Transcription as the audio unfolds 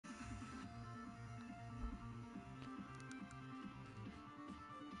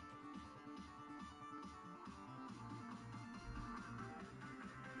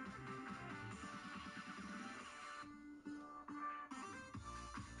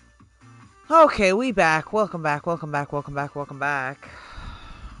Okay, we back. Welcome back, welcome back, welcome back, welcome back.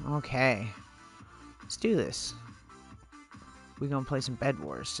 Okay. Let's do this. We're gonna play some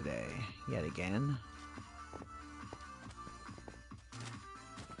Bedwars today, yet again.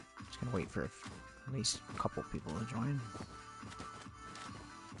 Just gonna wait for at least a couple people to join.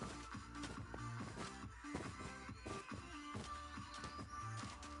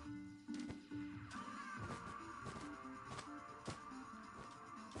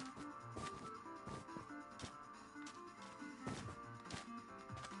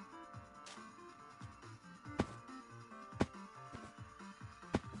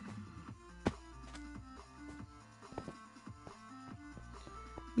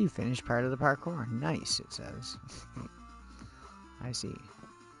 You finished part of the parkour. Nice, it says. I see.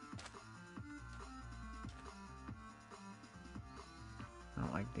 I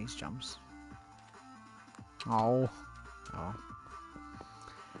don't like these jumps. Oh. Oh.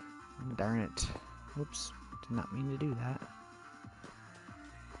 Darn it. Whoops. Did not mean to do that.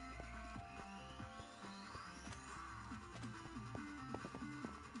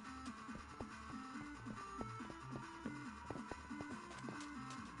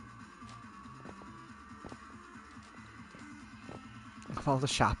 Of all the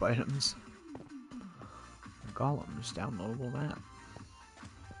shop items. Golem's downloadable map.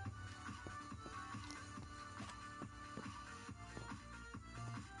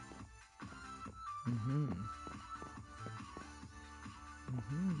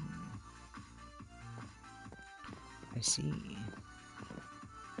 I see.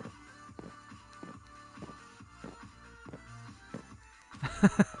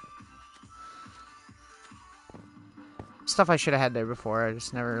 Stuff I should have had there before. I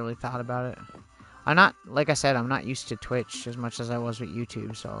just never really thought about it. I'm not, like I said, I'm not used to Twitch as much as I was with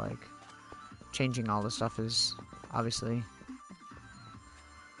YouTube, so like changing all the stuff is obviously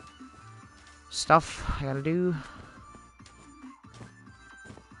stuff I gotta do.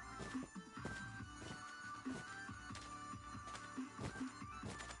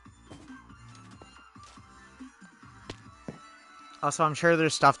 Also, I'm sure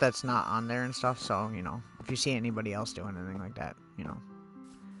there's stuff that's not on there and stuff, so, you know, if you see anybody else doing anything like that, you know,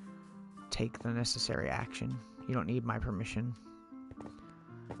 take the necessary action. You don't need my permission.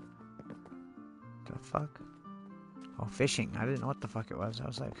 The fuck? Oh, fishing. I didn't know what the fuck it was. I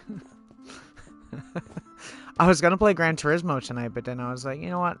was like... I was gonna play Gran Turismo tonight, but then I was like, you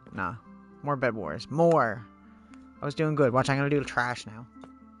know what? Nah. More Bed Wars. More! I was doing good. Watch, I'm gonna do the trash now.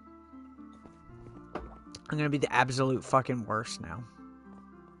 I'm gonna be the absolute fucking worst now.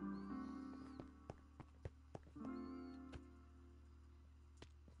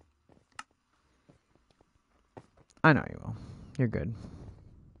 I know you will. You're good.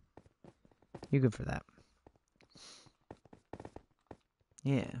 You're good for that.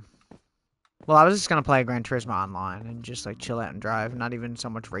 Yeah. Well, I was just gonna play Gran Turismo online and just like chill out and drive. Not even so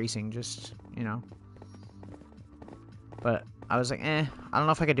much racing, just, you know. But I was like, I don't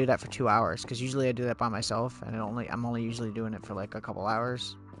know if I could do that for 2 hours, because usually I do that by myself, and I'm only usually doing it for like a couple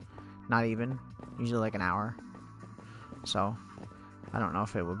hours. Not even. Usually like an hour. So, I don't know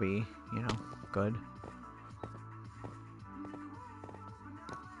if it would be, you know, good.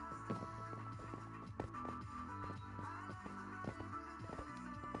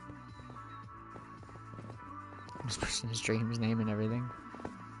 This person's dream's name and everything.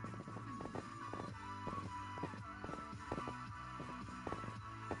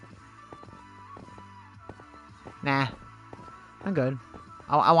 Nah, I'm good.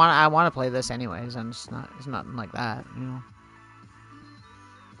 I want to play this anyways, and it's nothing like that, you know.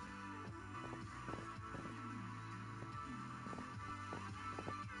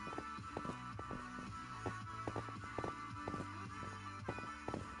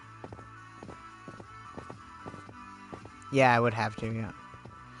 Yeah, I would have to, yeah.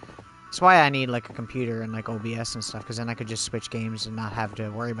 That's why I need like a computer and like OBS and stuff, because then I could just switch games and not have to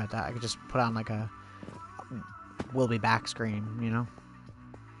worry about that. I could just put on like a "we'll be back" screen, you know.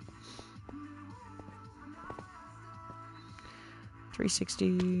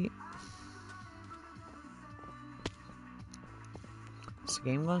 $360. Is the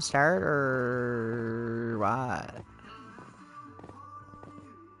game gonna start or what?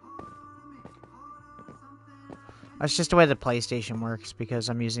 That's just the way the PlayStation works, because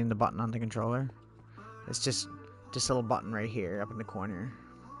I'm using the button on the controller. It's just this little button right here up in the corner.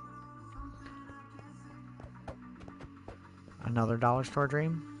 Another dollar store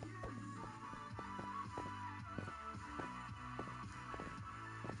dream.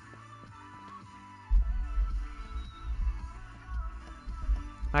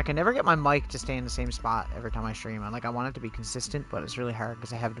 I can never get my mic to stay in the same spot every time I stream. I want it to be consistent, but it's really hard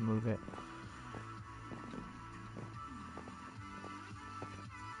because I have to move it.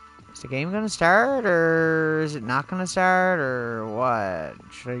 Is the game gonna start, or is it not gonna start, or what?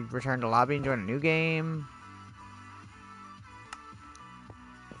 Should I return to lobby and join a new game?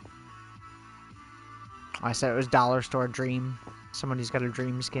 I said it was dollar store dream. Somebody's got a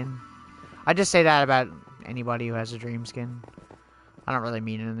dream skin. I just say that about anybody who has a dream skin. I don't really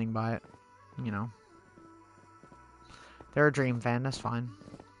mean anything by it, you know. They're a dream fan, that's fine.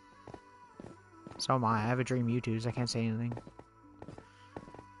 So am I. I have a dream Mewtwo's. I can't say anything.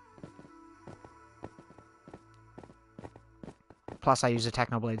 Plus, I use a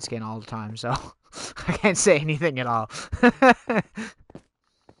Technoblade skin all the time, so I can't say anything at all.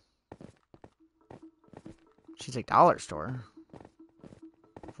 She's like, dollar store?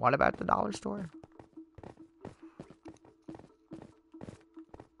 What about the dollar store?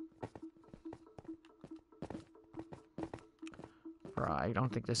 Bro, I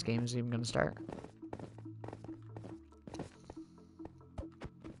don't think this game is even gonna start.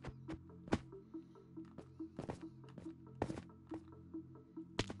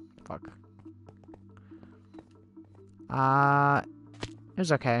 Fuck. It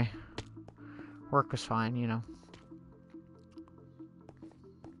was okay. Work was fine, you know.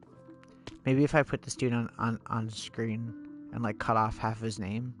 Maybe if I put this dude on screen and like cut off half of his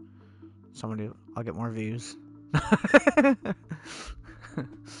name, I'll get more views. I'm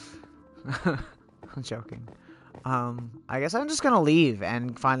joking. I guess I'm just gonna leave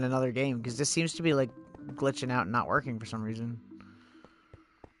and find another game because this seems to be like glitching out and not working for some reason.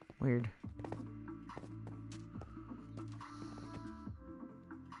 Weird.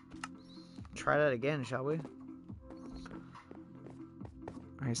 Try that again, shall we?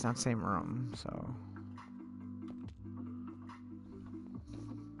 Alright, it's not the same room, so...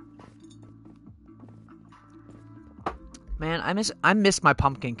 Man, I miss my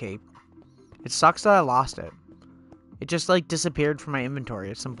pumpkin cape. It sucks that I lost it. It just, like, disappeared from my inventory.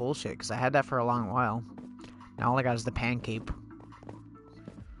 It's some bullshit, because I had that for a long while. Now all I got is the pan cape.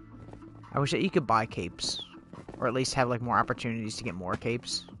 I wish that you could buy capes. Or at least have, like, more opportunities to get more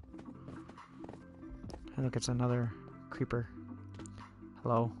capes. And look, it's another creeper.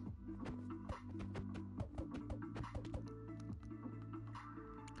 Hello.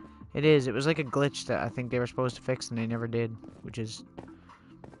 It is. It was like a glitch that I think they were supposed to fix and they never did, which is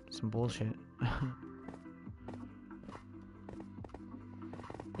some bullshit.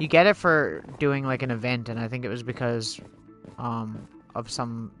 You get it for doing like an event, and I think it was because of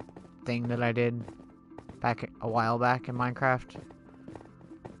some thing that I did back a while back in Minecraft.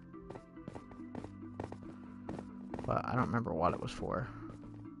 But I don't remember what it was for.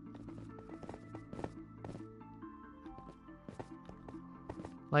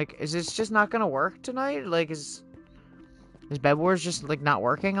 Like, is this just not gonna work tonight? Like, is Bedwars just, like, not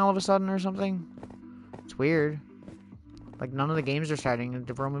working all of a sudden or something? It's weird. Like, none of the games are starting.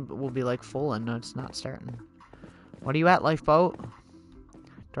 The room will be, like, full, and no, it's not starting. What are you at, Lifeboat?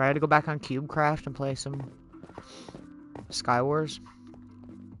 Do I have to go back on CubeCraft and play some Skywars?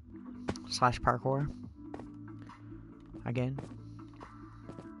 / parkour? Again?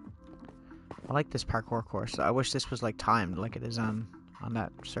 I like this parkour course. I wish this was, like, timed like it is on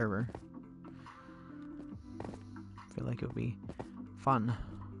that server. I feel like it would be fun.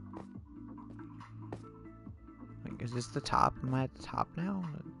 Like, is this the top? Am I at the top now?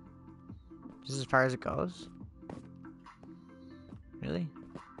 Is this as far as it goes? Really?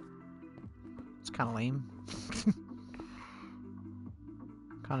 It's kind of lame.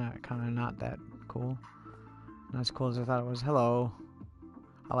 kind of not that cool. Not as cool as I thought it was. Hello.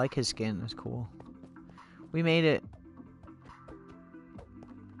 I like his skin. That's cool. We made it.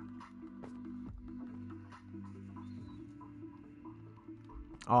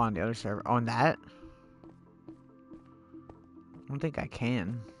 Oh, on the other server. Oh, on that? I don't think I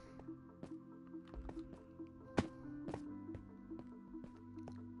can.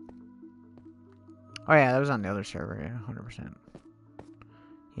 Oh, yeah, that was on the other server. Yeah, 100%.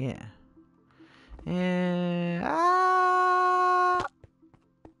 Yeah. And...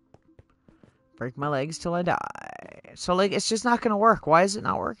 break my legs till I die. So, like, it's just not gonna work. Why is it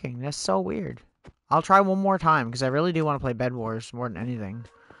not working? That's so weird. I'll try one more time, because I really do want to play Bedwars more than anything.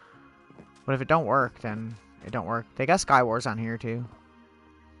 But if it don't work, then it don't work. They got Skywars on here, too.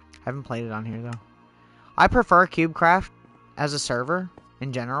 I haven't played it on here, though. I prefer CubeCraft as a server,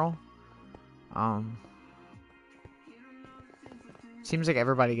 in general. Seems like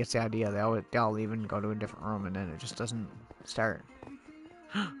everybody gets the idea. They all even go to a different room, and then it just doesn't start.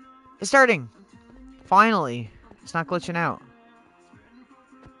 It's starting! Finally! It's not glitching out.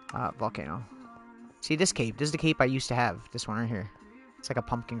 Volcano. See, this cape. This is the cape I used to have. This one right here. It's like a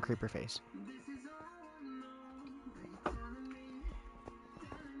pumpkin creeper face.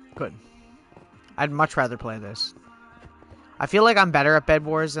 Good. I'd much rather play this. I feel like I'm better at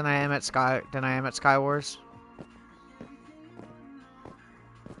Bedwars than I am at Sky Wars.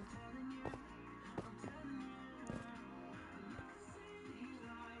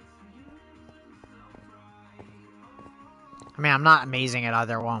 I mean, I'm not amazing at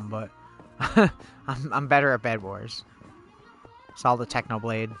either one, but I'm better at Bedwars. Saw the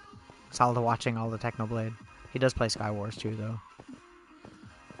Technoblade. Saw the watching all the Technoblade. He does play Sky Wars too, though.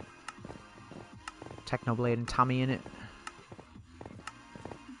 Technoblade and Tommy in it.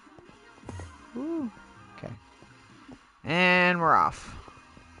 Woo. Okay. And we're off.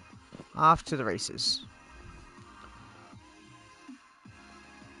 Off to the races.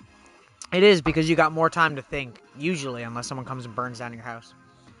 It is because you got more time to think, usually, unless someone comes and burns down your house.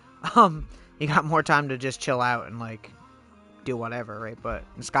 You got more time to just chill out and, like, do whatever, right? But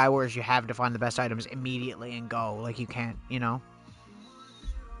in Sky Wars, you have to find the best items immediately and go. Like, you can't, you know?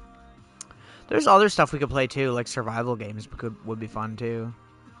 There's other stuff we could play, too, like survival games would be fun, too.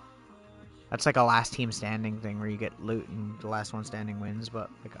 That's like a last team standing thing where you get loot and the last one standing wins, but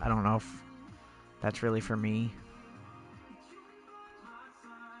like, I don't know if that's really for me.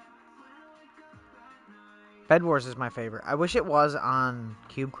 Bedwars is my favorite. I wish it was on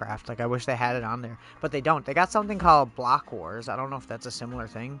CubeCraft. Like, I wish they had it on there. But they don't. They got something called Block Wars. I don't know if that's a similar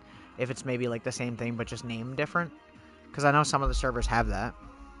thing. If it's maybe like the same thing, but just named different. Because I know some of the servers have that.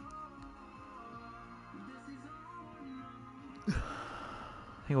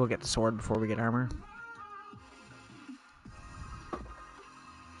 I think we'll get the sword before we get armor.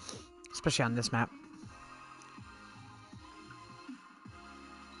 Especially on this map.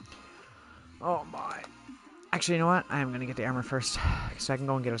 Oh my. Actually, you know what? I am going to get the armor first, so I can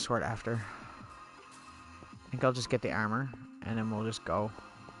go and get a sword after. I think I'll just get the armor, and then we'll just go.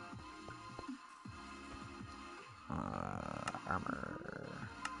 Armor.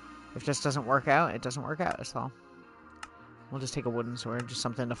 If this doesn't work out, it doesn't work out, that's all. We'll just take a wooden sword, just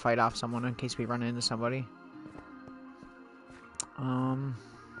something to fight off someone in case we run into somebody. I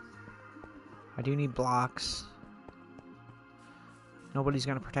do need blocks. Nobody's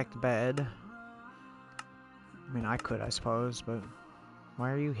going to protect the bed. I mean, I could, I suppose, but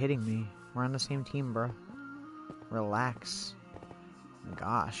why are you hitting me? We're on the same team, bro. Relax.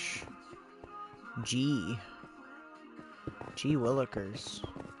 Gosh. Gee Willikers.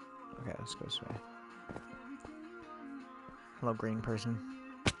 Okay, let's go this way. Hello, green person.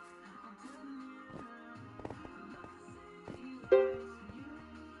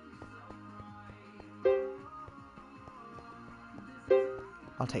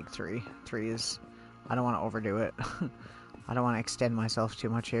 I'll take 3. 3 is... I don't want to overdo it. I don't want to extend myself too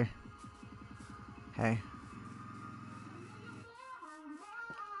much here. Okay.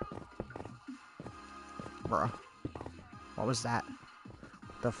 Bruh. What was that?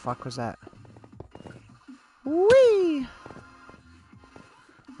 What the fuck was that? Whee!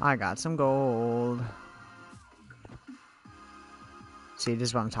 I got some gold. See, this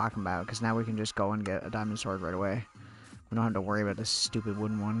is what I'm talking about, because now we can just go and get a diamond sword right away. We don't have to worry about this stupid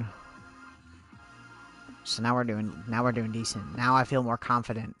wooden one. So now we're doing decent. Now I feel more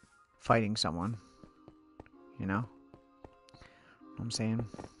confident fighting someone. You know? What I'm saying?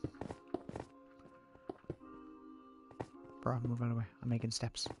 Bro, move out of the way. I'm making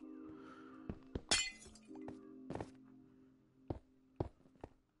steps.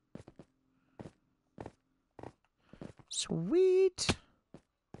 Sweet!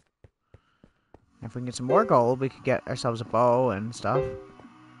 If we can get some more gold, we could get ourselves a bow and stuff.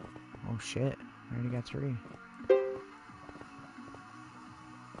 Oh shit. I already got 3.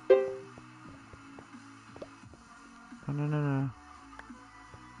 Oh, no.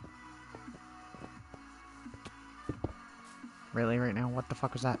 Really, right now? What the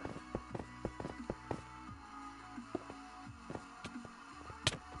fuck was that?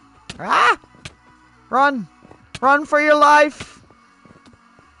 Ah! Run! Run for your life!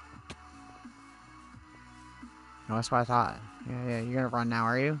 No, that's what I thought. Yeah, you're gonna run now,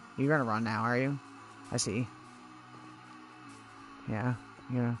 are you? You're gonna run now, are you? I see. Yeah,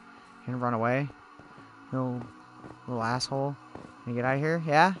 you're gonna run away? Little asshole. Can you get out of here?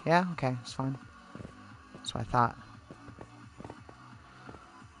 Yeah? Yeah? Okay, it's fine. That's what I thought.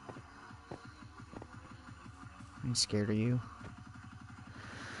 I'm scared of you.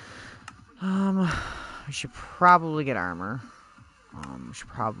 We should probably get armor. We should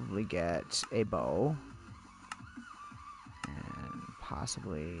probably get a bow. And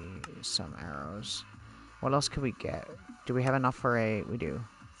possibly some arrows. What else could we get? Do we have enough for a... We do.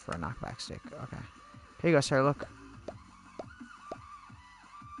 For a knockback stick. Okay. Here you go, sir. Look.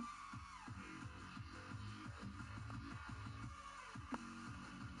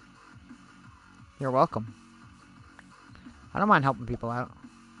 You're welcome. I don't mind helping people out.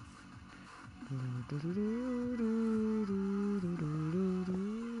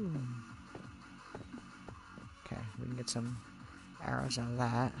 Okay, we can get some arrows out of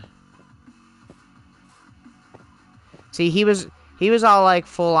that. See, he was all like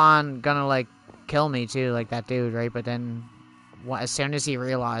full on gonna like kill me too, like that dude, right? But then, as soon as he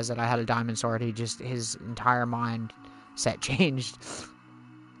realized that I had a diamond sword, his entire mind set changed,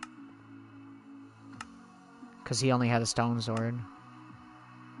 because he only had a stone sword.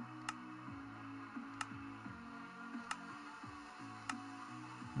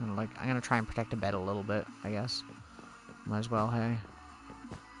 I'm gonna try and protect the bed a little bit, I guess. Might as well, hey.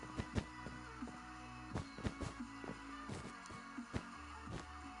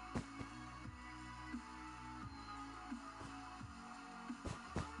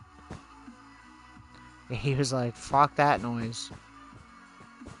 He was like, fuck that noise.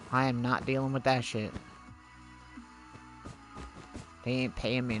 I am not dealing with that shit. They ain't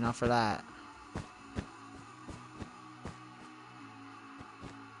paying me enough for that.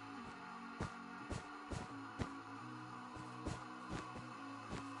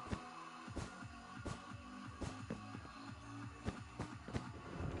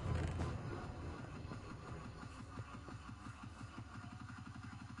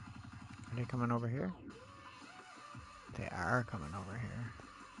 Are they coming over here? They are coming over here.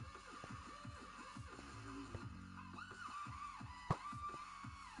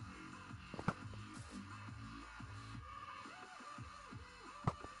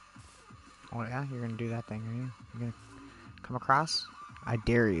 Oh yeah? You're gonna do that thing, are you? You're gonna come across? I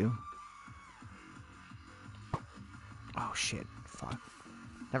dare you. Oh shit. Fuck.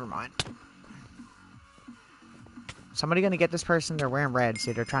 Never mind. Somebody gonna get this person? They're wearing red,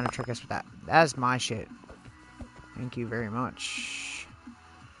 see, they're trying to trick us with that. That's my shit. Thank you very much.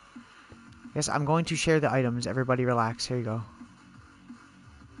 Yes, I'm going to share the items. Everybody relax. Here you go.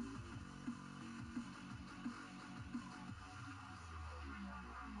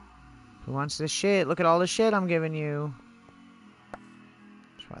 Who wants this shit? Look at all the shit I'm giving you.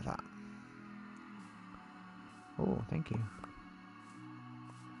 That's what I thought. Oh, thank you.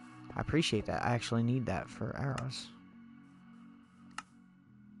 I appreciate that. I actually need that for arrows.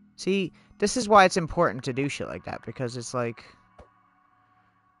 See, this is why it's important to do shit like that, because it's like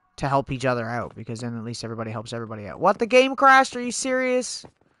to help each other out, because then at least everybody helps everybody out. What? The game crashed? Are you serious?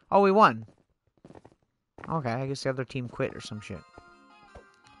 Oh, we won. Okay, I guess the other team quit or some shit.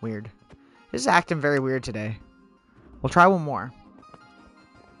 Weird. This is acting very weird today. We'll try one more.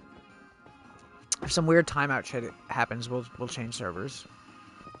 If some weird timeout shit happens, we'll change servers.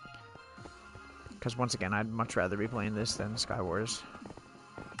 Because once again, I'd much rather be playing this than Skywars.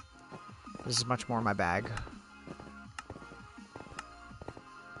 This is much more my bag.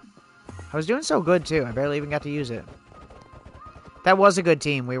 I was doing so good too. I barely even got to use it. That was a good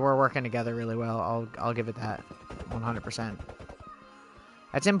team. We were working together really well. I'll give it that. 100%.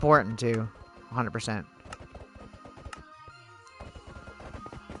 That's important too. 100%.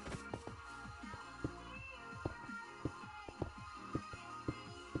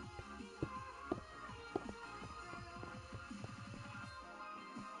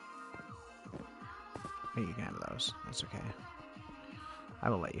 You can have those. That's okay. I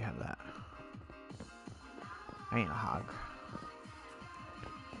will let you have that. I ain't a hog.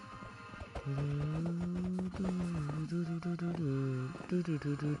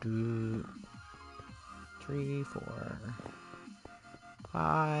 3, 4,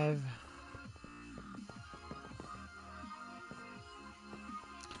 5.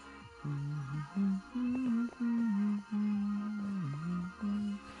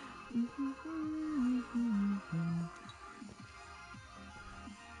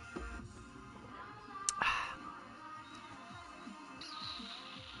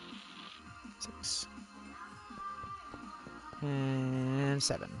 And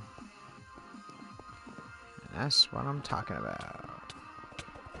 7. And that's what I'm talking about.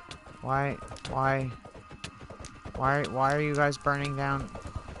 Why are you guys burning down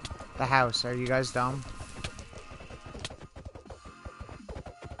the house? Are you guys dumb?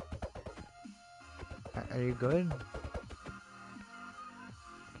 Are you good? Okay.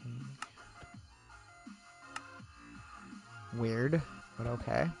 Weird, but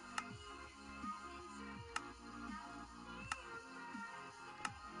okay.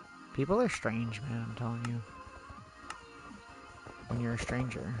 People are strange, man, I'm telling you. When you're a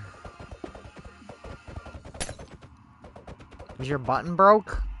stranger. Is your button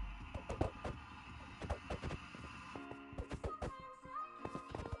broke?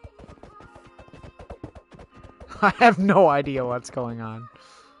 I have no idea what's going on.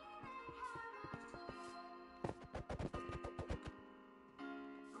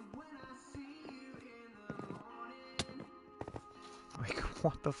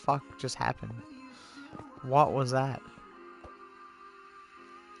 What the fuck just happened? What was that?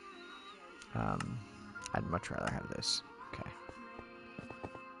 I'd much rather have this. Okay.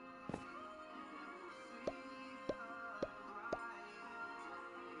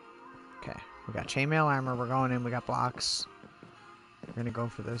 Okay. We got chainmail armor. We're going in. We got blocks. We're gonna go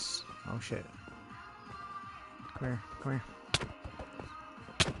for this. Oh shit. Come here. Come here.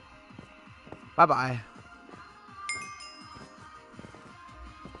 Bye-bye.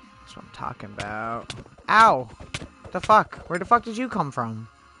 That's what I'm talking about. Ow! The fuck? Where the fuck did you come from?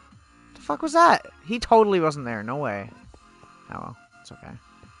 The fuck was that? He totally wasn't there. No way. Oh well. It's okay.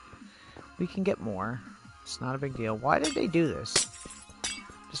 We can get more. It's not a big deal. Why did they do this?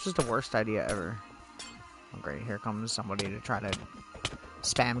 This was the worst idea ever. Oh great. Here comes somebody to try to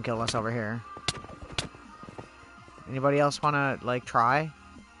spam kill us over here. Anybody else want to, like, try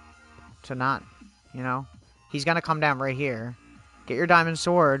to not, you know? He's gonna come down right here. Get your diamond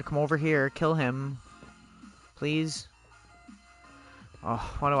sword. Come over here. Kill him. Please.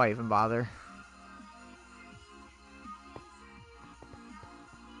 Oh, why do I even bother?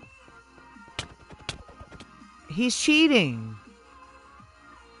 He's cheating.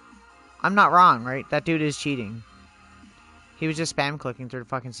 I'm not wrong, right? That dude is cheating. He was just spam clicking through the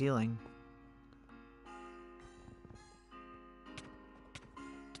fucking ceiling.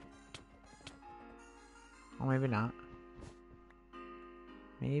 Or maybe not.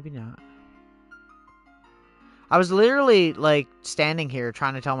 Maybe not. I was literally, like, standing here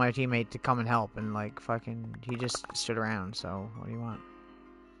trying to tell my teammate to come and help, and, like, fucking, he just stood around, so what do you want?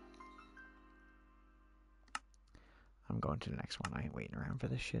 I'm going to the next one. I ain't waiting around for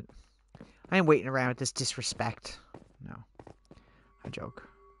this shit. I ain't waiting around with this disrespect. No. I joke.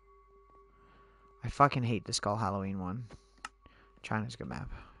 I fucking hate the Skull Halloween one. China's a good map.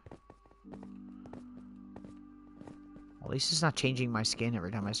 Well, at least it's not changing my skin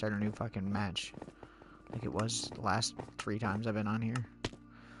every time I start a new fucking match. Like it was the last 3 times I've been on here.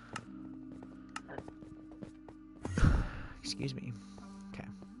 Excuse me. Okay.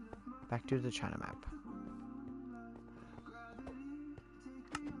 Back to the China map.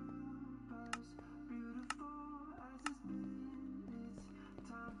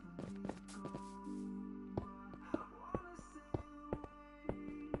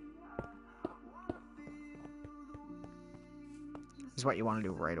 Is what you want to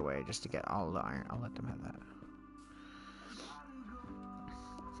do right away, just to get all the iron. I'll let them have that.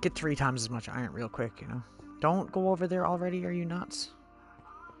 Get 3 times as much iron real quick, you know? Don't go over there already, are you nuts?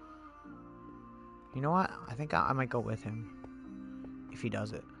 You know what? I think I might go with him. If he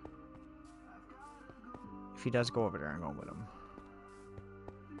does it. If he does go over there, I'm going with him.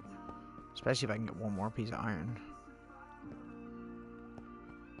 Especially if I can get 1 more piece of iron.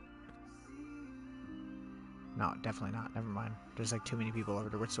 No, definitely not. Never mind. There's like too many people over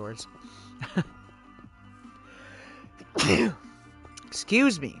there with swords.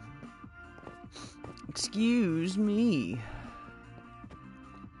 Excuse me. Excuse me.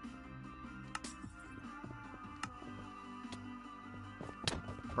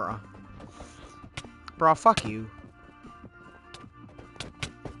 Bruh. Bruh, fuck you.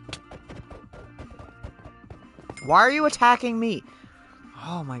 Why are you attacking me?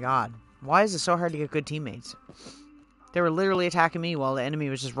 Oh my god. Why is it so hard to get good teammates? They were literally attacking me while the enemy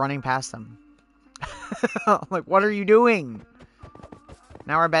was just running past them. I'm like, what are you doing?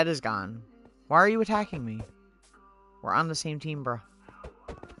 Now our bed is gone. Why are you attacking me? We're on the same team, bro.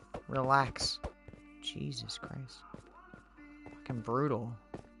 Relax. Jesus Christ. Fucking brutal.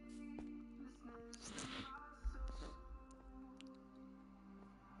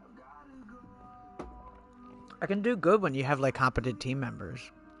 I can do good when you have, like, competent team members.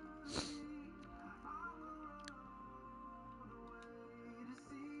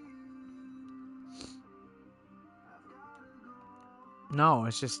 No,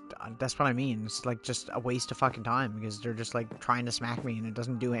 it's just, that's what I mean. It's like just a waste of fucking time because they're just like trying to smack me and it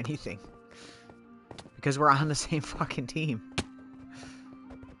doesn't do anything. Because we're on the same fucking team.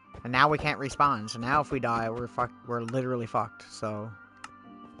 And now we can't respawn. So now if we die, we're literally fucked. So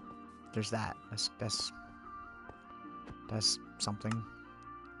there's that. That's something.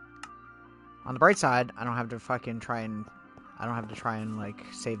 On the bright side, I don't have to try and like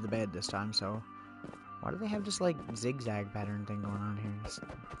save the bed this time, so why do they have this, like, zigzag pattern thing going on here? It's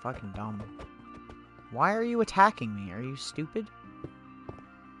fucking dumb. Why are you attacking me? Are you stupid?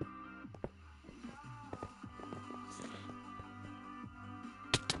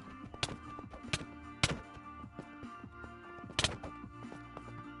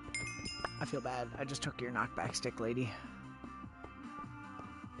 I feel bad. I just took your knockback stick, lady.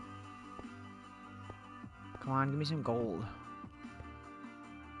 Come on, give me some gold.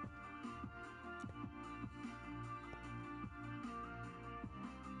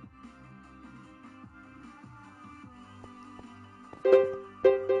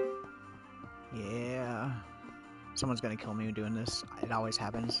 Someone's gonna kill me doing this. It always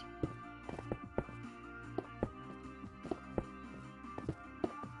happens.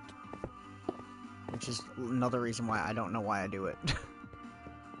 Which is another reason why I don't know why I do it.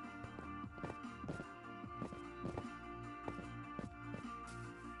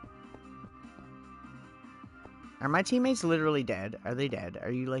 Are my teammates literally dead? Are they dead?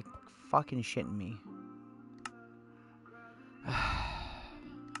 Are you, like, fucking shitting me?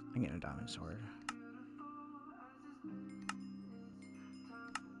 I'm getting a diamond sword.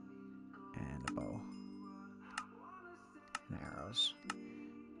 And a bow. And arrows.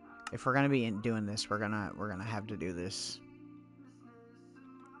 If we're gonna be doing this, we're gonna have to do this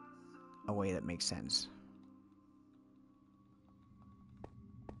a way that makes sense.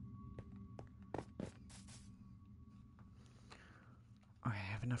 Okay,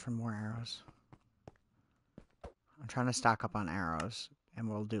 I have enough for more arrows. I'm trying to stock up on arrows, and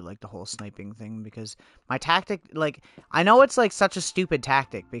we'll do, like, the whole sniping thing, because my tactic, like, I know it's, like, such a stupid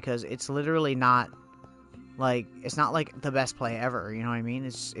tactic, because it's literally not, like, it's not, like, the best play ever, you know what I mean?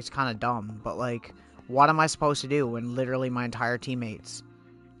 It's kind of dumb, but, like, what am I supposed to do when literally my entire teammates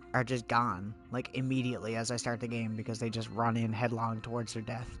are just gone, like, immediately as I start the game, because they just run in headlong towards their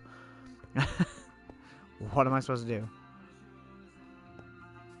death? What am I supposed to do?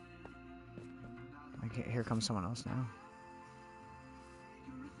 Okay, here comes someone else now.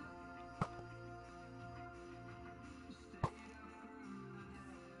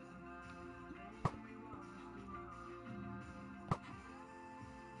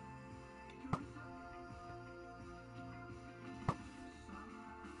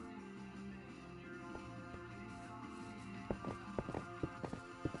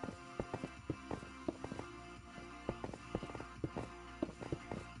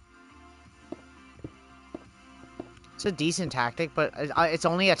 It's a decent tactic, but it's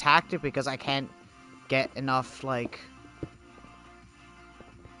only a tactic because I can't get enough, like...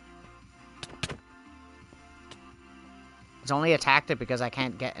 It's only a tactic because I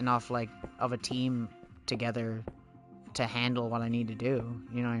can't get enough, like, of a team together to handle what I need to do.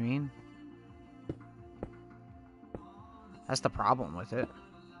 You know what I mean? That's the problem with it.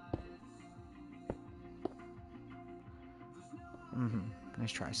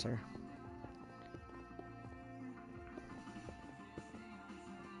 Nice try, sir.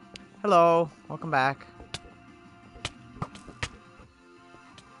 Hello. Welcome back.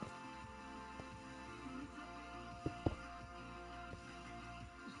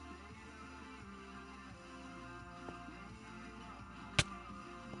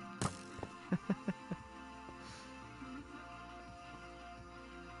 Let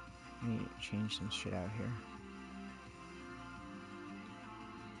me change some shit out here.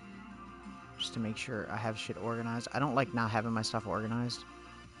 Just to make sure I have shit organized. I don't like not having my stuff organized.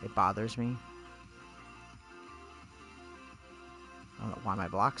 It bothers me. I don't know why my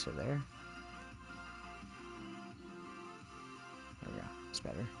blocks are there. There we go. It's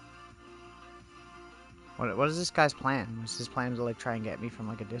better. What is this guy's plan? Was his plan to, like, try and get me from,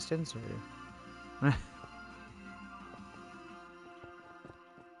 like, a distance, or...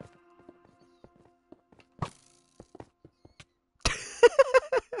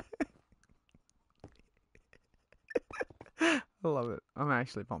 I love it. I'm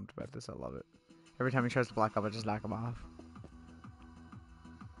actually pumped about this. I love it. Every time he tries to block up, I just knock him off.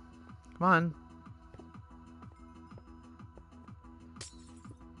 Come on.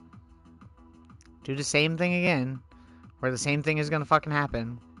 Do the same thing again. Where the same thing is gonna fucking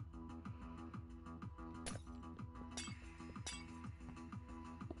happen.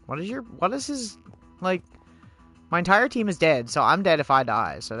 What is his, like... My entire team is dead, so I'm dead if I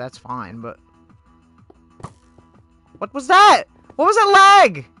die, so that's fine, but... What was that? What was that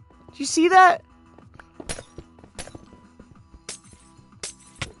lag? Did you see that?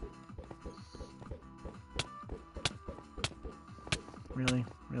 Really?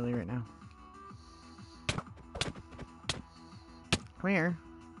 Really right now? Come here.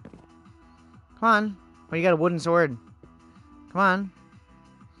 Come on. Oh, you got a wooden sword. Come on.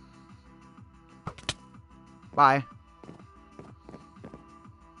 Bye.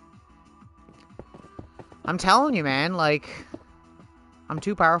 I'm telling you, man, like, I'm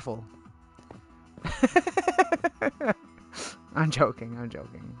too powerful. I'm joking.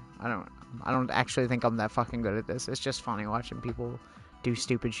 I don't actually think I'm that fucking good at this. It's just funny watching people do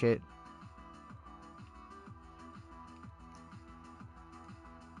stupid shit.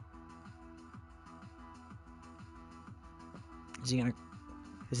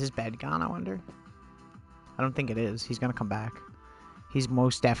 Is his bed gone, I wonder? I don't think it is. He's gonna come back. He's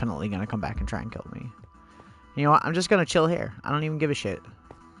most definitely gonna come back and try and kill me. You know what? I'm just gonna chill here. I don't even give a shit.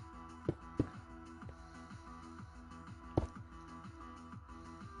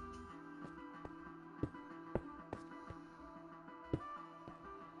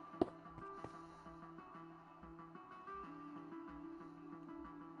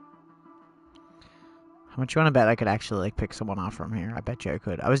 How much you want to bet I could actually like pick someone off from here? I bet you I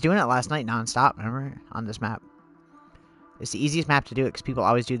could. I was doing it last night non-stop, remember? On this map. It's the easiest map to do it because people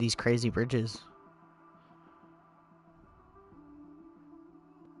always do these crazy bridges.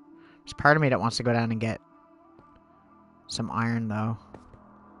 There's part of me that wants to go down and get some iron, though.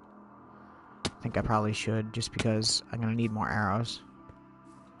 I think I probably should, just because I'm going to need more arrows.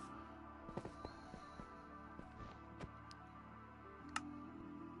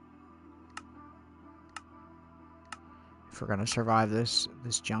 If we're going to survive this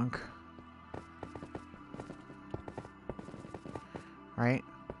junk. Right?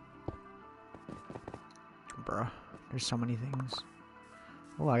 Bruh. There's so many things.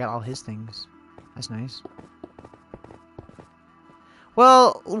 Oh, I got all his things. That's nice.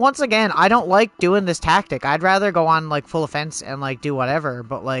 Well, once again, I don't like doing this tactic. I'd rather go on, like, full offense and, like, do whatever.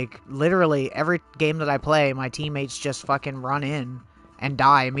 But, like, literally, every game that I play, my teammates just fucking run in and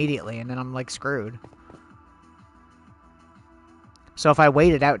die immediately. And then I'm, like, screwed. So if I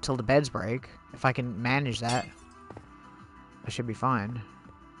wait it out till the beds break, if I can manage that, I should be fine.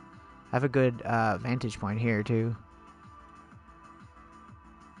 I have a good vantage point here, too.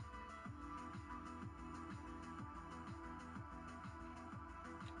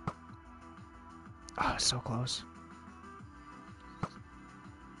 Oh, it's so close. I'm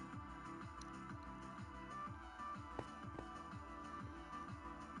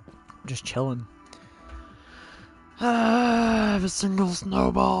just chilling. I have a single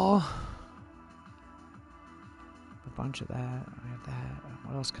snowball. A bunch of that. I have that.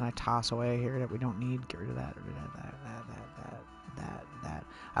 What else can I toss away here that we don't need? Get rid of that. That.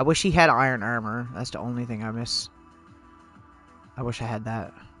 I wish he had iron armor. That's the only thing I miss. I wish I had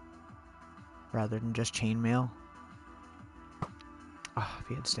that. Rather than just chainmail. Oh, if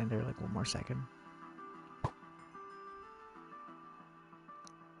he had stand there like one more second.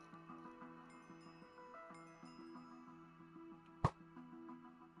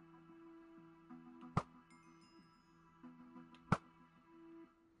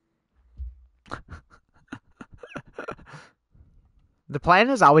 The plan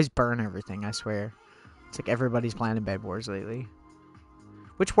is always burn everything, I swear. It's like everybody's plan in Bedwars lately.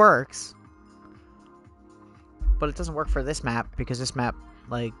 Which works. But it doesn't work for this map, because this map,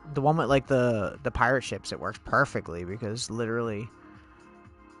 like, the one with, like, the pirate ships, it works perfectly, because literally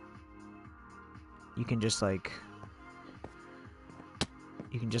you can just, like,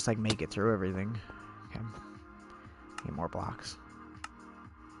 make it through everything. Okay. Get more blocks.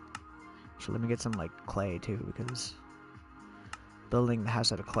 So let me get some, like, clay, too, because building the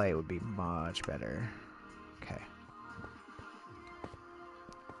house out of clay would be much better. Okay.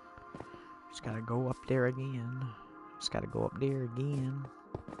 Just gotta go up there again. Just gotta go up there again.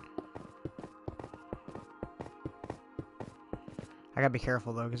 I gotta be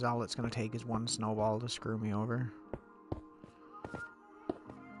careful, though, because all it's gonna take is one snowball to screw me over.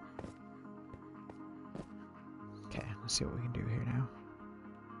 Okay, let's see what we can do here now.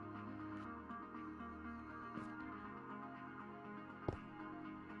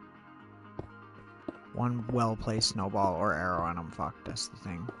 One well-placed snowball or arrow and I'm fucked, that's the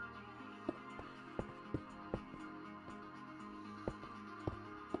thing.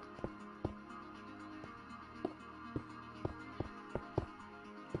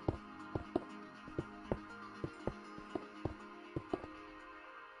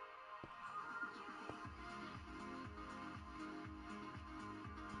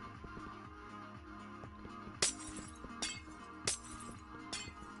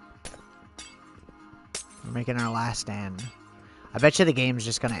 We're making our last stand. I bet you the game's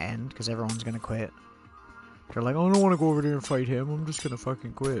just gonna end because everyone's gonna quit. They're like, oh, I don't want to go over there and fight him. I'm just gonna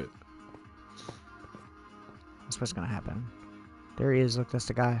fucking quit. That's what's gonna happen. There he is. Look, that's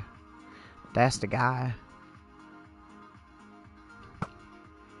the guy. That's the guy.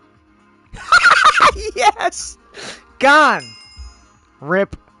 Yes! Gone!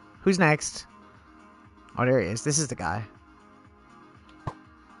 Rip. Who's next? Oh, there he is. This is the guy.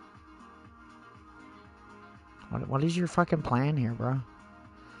 What is your fucking plan here, bro?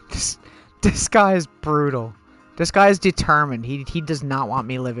 This guy is brutal. This guy is determined. He does not want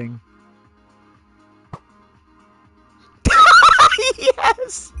me living.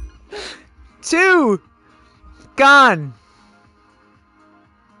 Yes! 2! Gone!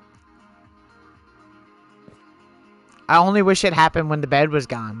 I only wish it happened when the bed was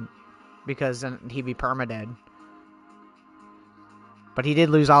gone. Because then he'd be permadead. But he did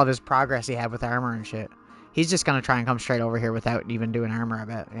lose all of his progress he had with armor and shit. He's just gonna try and come straight over here without even doing armor, I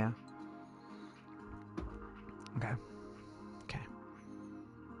bet. Yeah. Okay. Okay.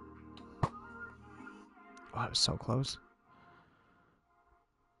 Oh, it was so close.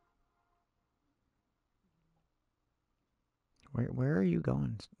 Where are you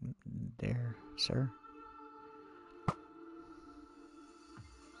going there, sir?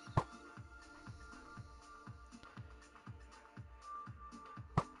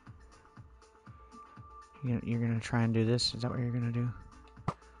 You're gonna try and do this? Is that what you're gonna do?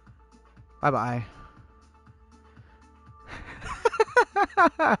 Bye-bye.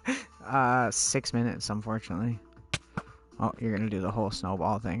 6 minutes, unfortunately. Oh, you're gonna do the whole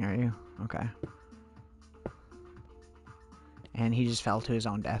snowball thing, are you? Okay. And he just fell to his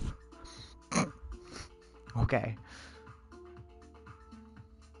own death. Okay.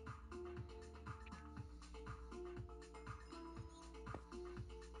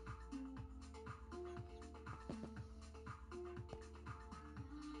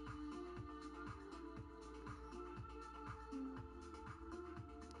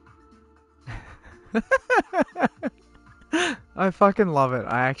 I fucking love it.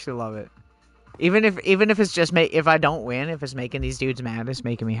 I actually love it. Even if it's just if I don't win, if it's making these dudes mad, it's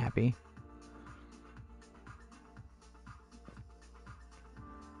making me happy.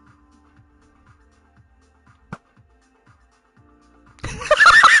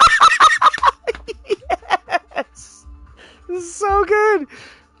 Yes! This is so good!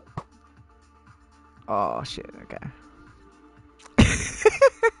 Oh shit, okay.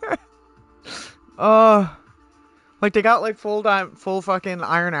 Like they got like full fucking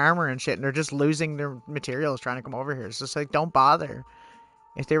iron armor and shit, and they're just losing their materials trying to come over here. It's just like, don't bother.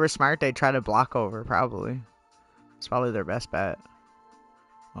 If they were smart, they'd try to block over, probably. It's probably their best bet.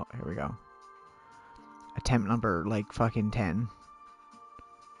 Oh, here we go. Attempt number, like, fucking 10.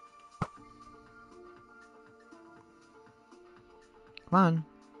 Come on.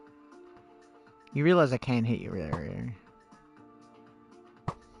 You realize I can't hit you there.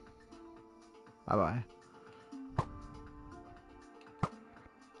 Bye-bye.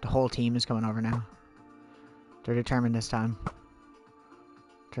 The whole team is coming over now. They're determined this time.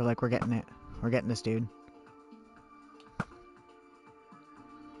 They're like, we're getting it. We're getting this dude.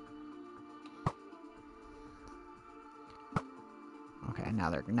 Okay,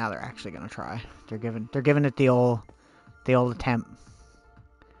 now they're actually gonna try. They're giving it the old attempt.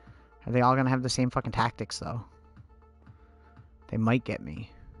 Are they all gonna have the same fucking tactics though? They might get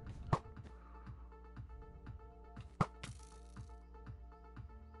me.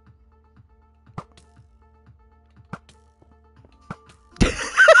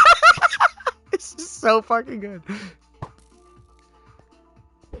 This is so fucking good.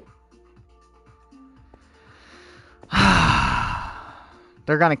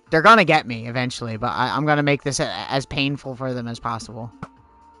 They're gonna get me eventually, but I'm gonna make this as painful for them as possible.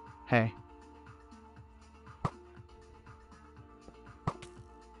 Hey.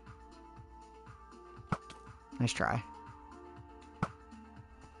 Nice try.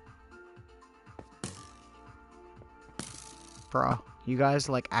 Bro, you guys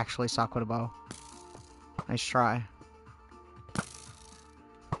like actually suck with a bow. Nice try.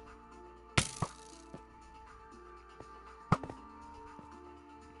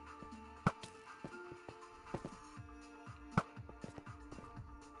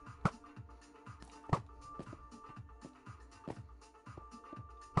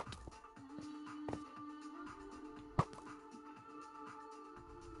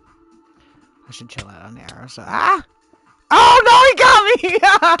 I should chill out on the arrow. So oh no, he got me.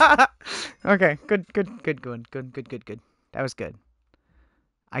 Okay, good. That was good.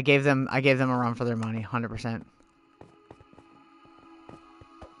 I gave them a run for their money, 100%.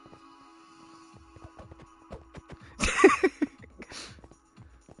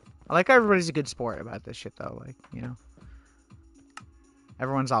 I like how everybody's a good sport about this shit though, like, you know.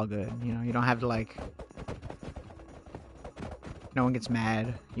 Everyone's all good, you know, you don't have to like no one gets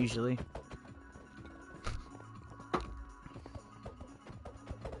mad, usually.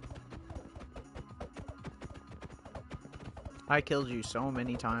 I killed you so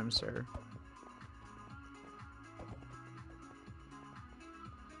many times, sir.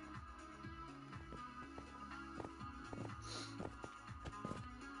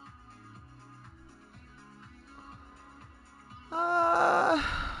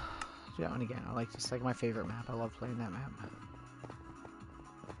 Do that one again. I like this, like my favorite map. I love playing that map.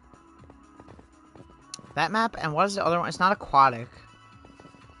 That map, and what is the other one? It's not aquatic.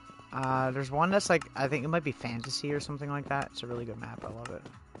 There's one that's like, I think it might be fantasy or something like that. It's a really good map. I love it.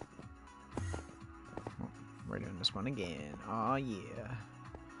 Oh, we're doing this one again. Oh yeah.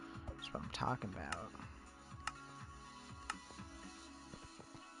 That's what I'm talking about.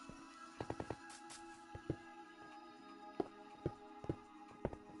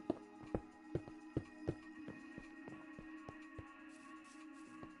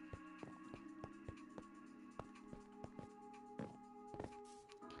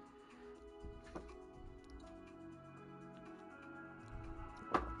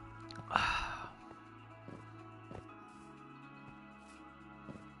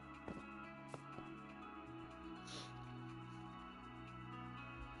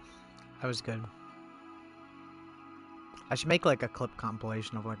 That was good. I should make like a clip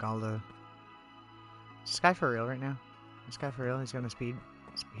compilation of like all the... Is this guy for real right now? This guy for real? He's gonna speed.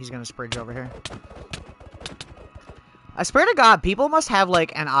 He's gonna spridge over here. I swear to God, people must have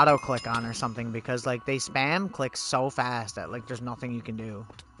like an auto click on or something because like they spam click so fast that like there's nothing you can do.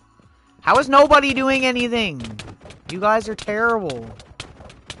 How is nobody doing anything? You guys are terrible.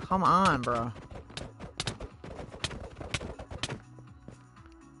 Come on, bro.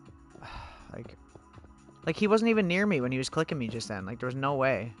 Like he wasn't even near me when he was clicking me just then. Like there was no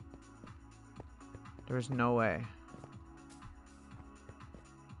way. There was no way.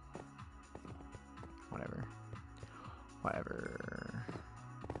 Whatever. Whatever.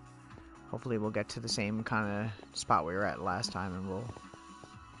 Hopefully we'll get to the same kind of spot we were at last time and we'll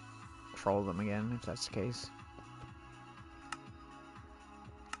troll them again if that's the case.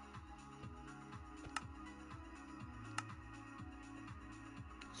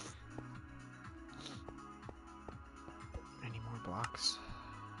 Any more blocks?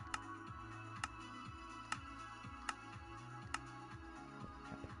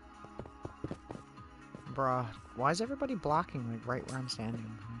 Bruh, why is everybody blocking like right where I'm standing?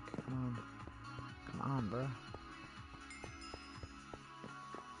 Like, come on. Come on, bruh.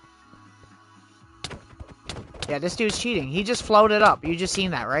 Yeah, this dude's cheating. He just floated up. You just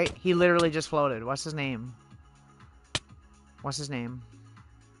seen that, right? He literally just floated. What's his name? What's his name?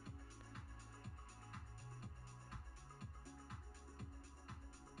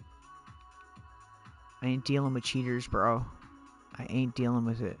 I ain't dealing with cheaters, bro. I ain't dealing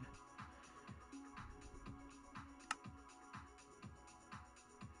with it.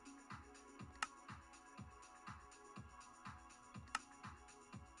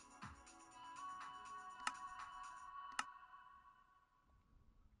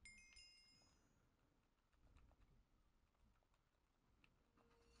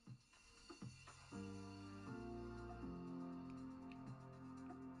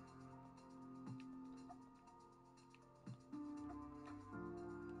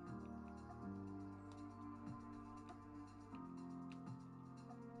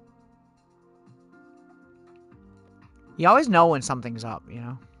 You always know when something's up, you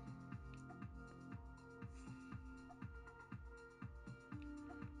know?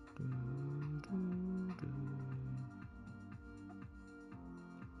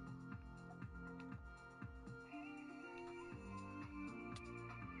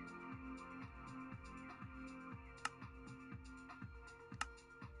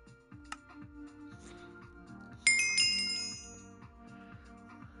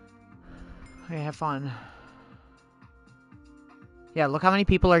 Okay, have fun. Yeah, look how many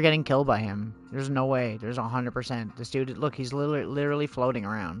people are getting killed by him. There's no way. There's 100%. This dude, look, he's literally floating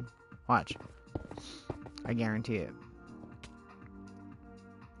around. Watch. I guarantee it.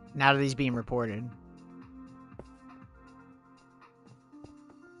 Now that he's being reported.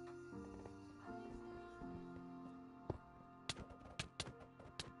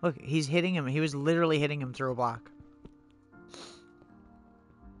 Look, he's hitting him. He was literally hitting him through a block.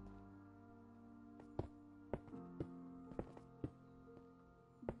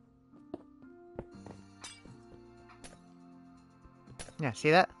 Yeah,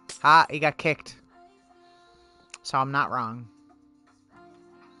 see that? Ah, he got kicked. So I'm not wrong.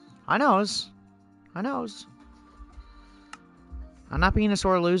 I knows. I knows. I'm not being a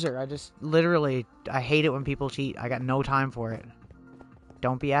sore loser. I just literally, I hate it when people cheat. I got no time for it.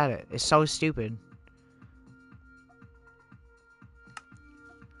 Don't be at it. It's so stupid.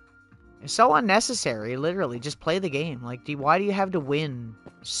 It's so unnecessary, literally. Just play the game. Like, why do you have to win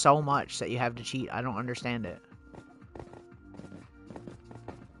so much that you have to cheat? I don't understand it.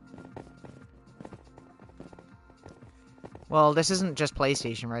 Well, this isn't just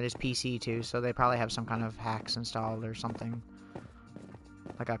PlayStation, right? It's PC too, so they probably have some kind of hacks installed or something.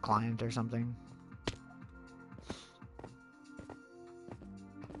 Like a client or something.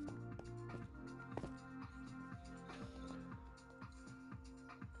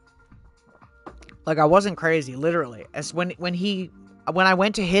 Like, I wasn't crazy, literally. As when I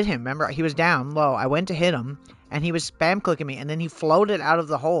went to hit him, remember, he was down low. I went to hit him, and he was spam clicking me, and then he floated out of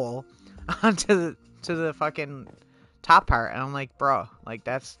the hole onto the fucking top part, and I'm like, bro, like,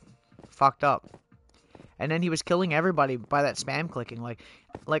 that's fucked up. And then he was killing everybody by that spam clicking, like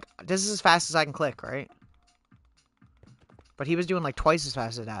this is as fast as I can click, right? But he was doing like twice as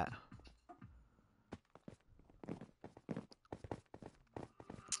fast as that.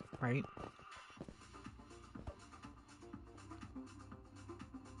 Right?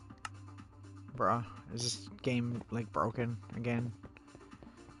 Bruh, is this game like broken again?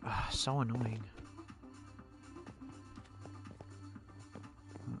 Ugh, so annoying.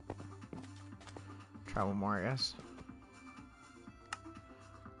 Try one more, I guess.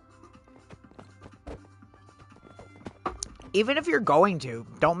 Even if you're going to,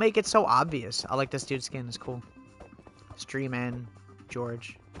 don't make it so obvious. I like this dude's skin. It's cool. Stream and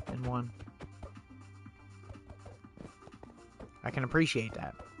George in one. I can appreciate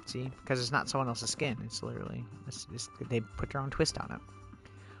that. See? Because it's not someone else's skin. It's literally... they put their own twist on it.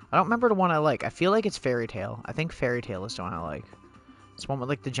 I don't remember the one I like. I feel like it's Fairy Tale. I think Fairy Tale is the one I like. It's one with,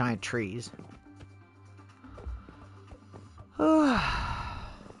 like, the giant trees.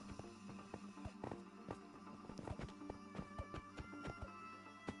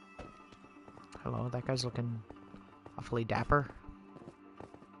 Hello, that guy's looking awfully dapper.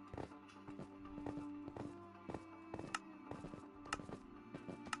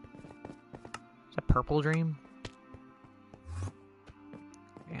 Is that Purple Dream?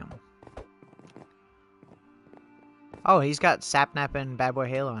 Damn. Oh, he's got Sapnap and Bad Boy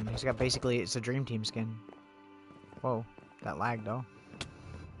Halo on. He's got basically, it's a Dream Team skin. Whoa, that lag though.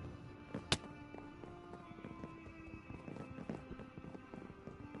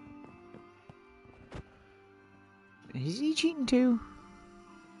 Is he cheating too?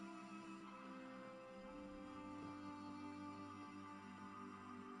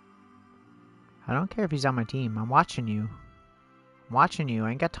 I don't care if he's on my team. I'm watching you. I'm watching you.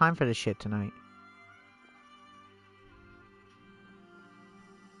 I ain't got time for this shit tonight.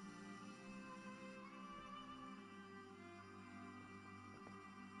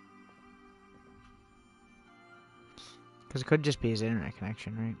 Because it could just be his internet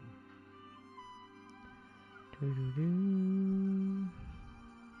connection, right? How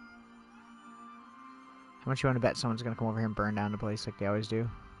much you want to bet someone's going to come over here and burn down the place like they always do?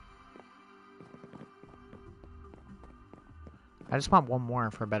 I just want one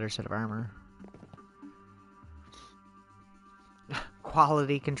more for a better set of armor.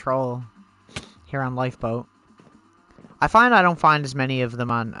 Quality control here on Lifeboat. I find I don't find as many of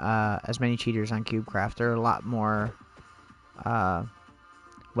them on, as many cheaters on CubeCraft. They're a lot more, well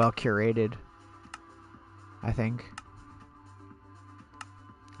curated, I think.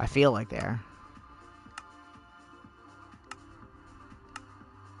 I feel like they are.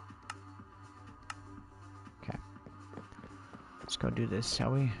 Okay. Let's go do this,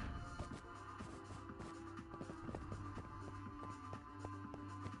 shall we?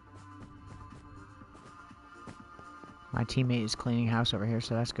 My teammate is cleaning house over here,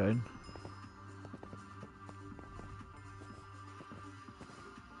 so that's good.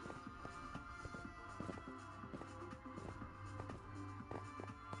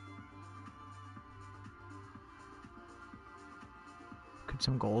 Could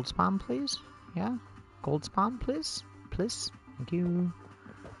some gold spawn, please? Yeah? Gold spawn, please? Please? Thank you.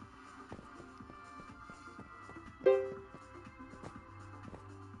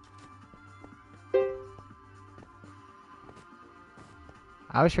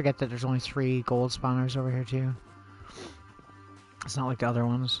 I always forget that there's only 3 gold spawners over here, too. It's not like the other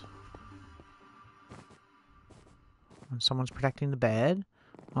ones. And someone's protecting the bed.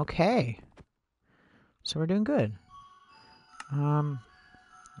 Okay. So we're doing good. I'm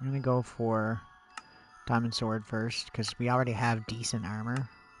gonna go for Diamond Sword first, because we already have decent armor.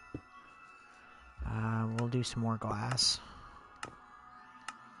 We'll do some more glass.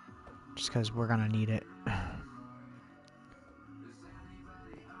 Just because we're gonna need it. There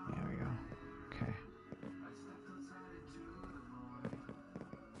we go. Okay.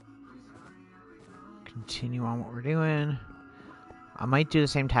 Continue on what we're doing. I might do the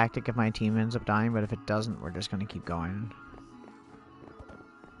same tactic if my team ends up dying, but if it doesn't, we're just gonna keep going.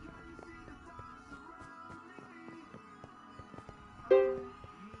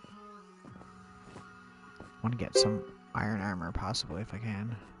 Want to get some iron armor, possibly, if I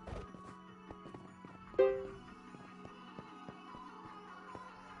can.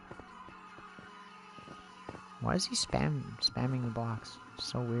 Why is he spamming the blocks?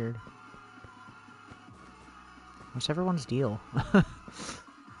 So weird. What's everyone's deal?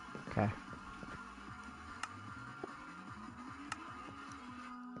 Okay.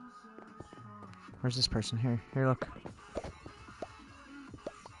 Where's this person? Here, look.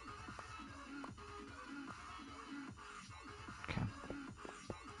 Okay.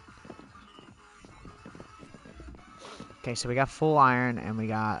 Okay, so we got full iron and we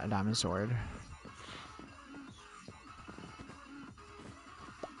got a diamond sword.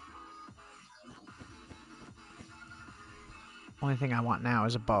 Only thing I want now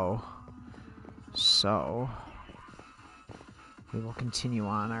is a bow. So we will continue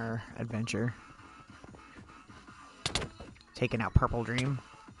on our adventure. Taking out Purple Dream.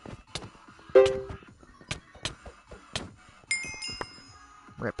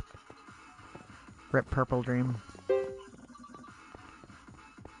 RIP. Rip Purple Dream.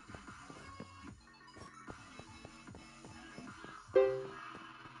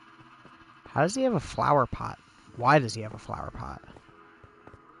 How does he have a flower pot? Why does he have a flower pot?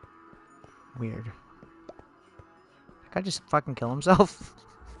 Weird. That guy just fucking kill himself?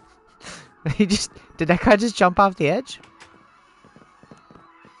 Did that guy just jump off the edge?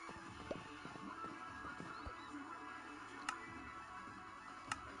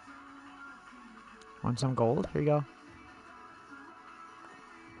 Want some gold? Here you go.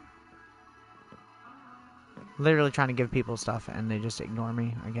 Literally trying to give people stuff and they just ignore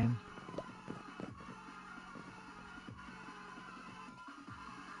me again.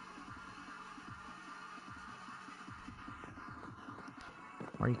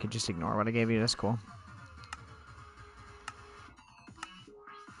 Or you could just ignore what I gave you. That's cool.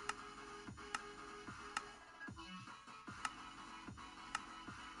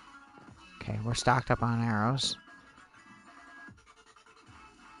 Okay, we're stocked up on arrows.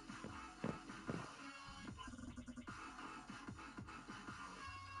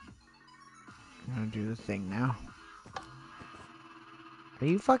 I'm gonna do the thing now. Are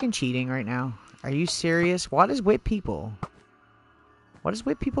you fucking cheating right now? Are you serious? What is with people? What is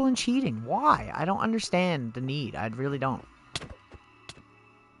with people and cheating? Why? I don't understand the need. I really don't.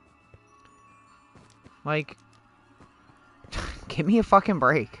 Like, give me a fucking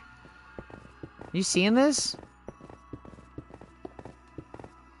break. You seeing this?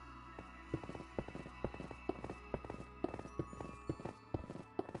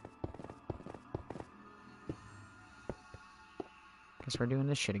 Guess we're doing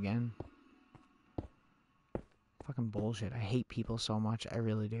this shit again. Fucking bullshit. I hate people so much. I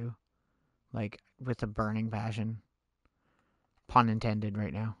really do. Like, with a burning passion. Pun intended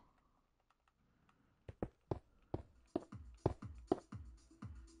right now.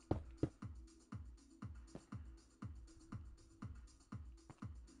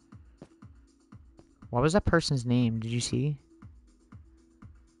 What was that person's name? Did you see?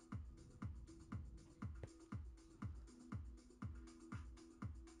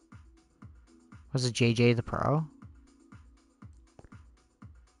 Was it JJ the Pro?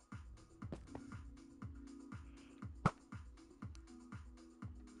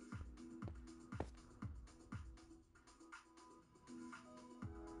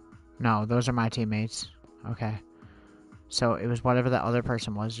 No, those are my teammates. Okay. So it was whatever that other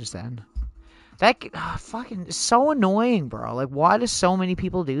person was just then. That fucking is so annoying, bro. Like, why do so many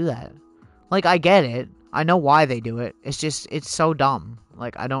people do that? Like, I get it. I know why they do it. It's just, it's so dumb.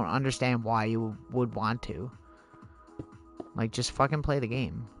 Like, I don't understand why you would want to. Like, just fucking play the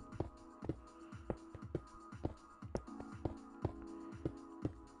game.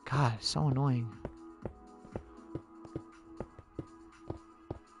 God, it's so annoying.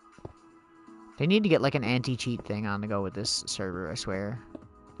 They need to get, like, an anti-cheat thing on the go with this server, I swear.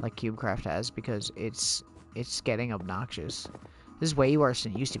 Like CubeCraft has, because it's getting obnoxious. This is way worse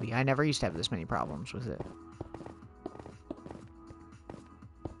than it used to be. I never used to have this many problems with it.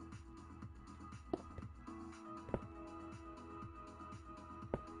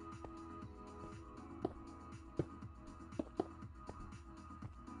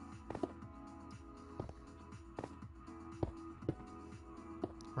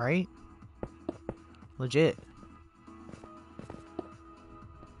 Right? Legit.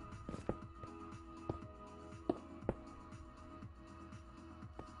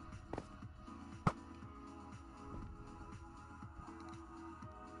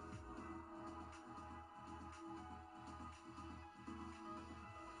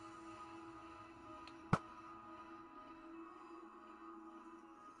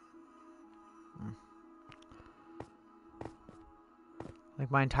 Like,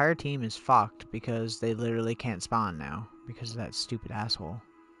 my entire team is fucked because they literally can't spawn now because of that stupid asshole.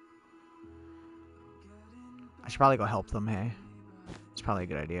 I should probably go help them, hey? It's probably a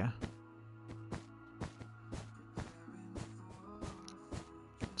good idea.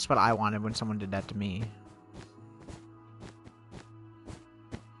 That's what I wanted when someone did that to me.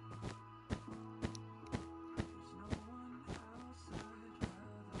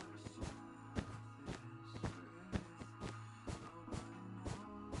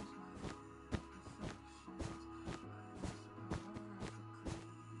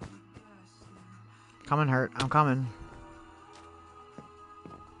 Coming, hurt. I'm coming.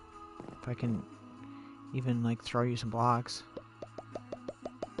 If I can even, like, throw you some blocks.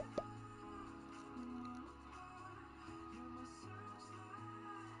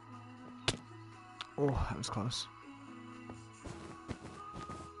 Oh, that was close.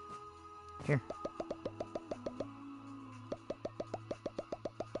 Here.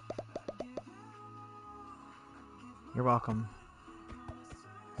 You're welcome.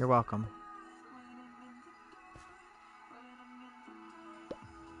 You're welcome.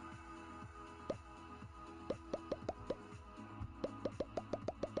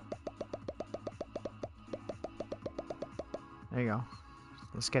 There you go.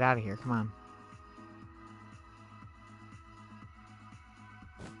 Let's get out of here. Come on.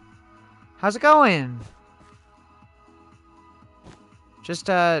 How's it going? Just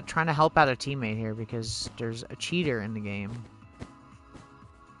trying to help out a teammate here because there's a cheater in the game.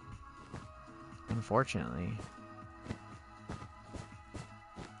 Unfortunately.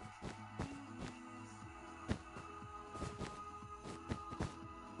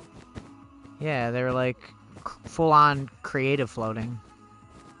 Yeah, they're like full-on creative floating.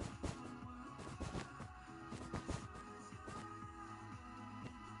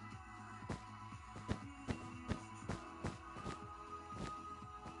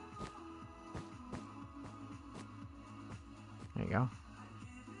 There you go.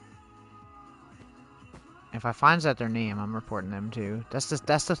 If I find out their name, I'm reporting them too. That's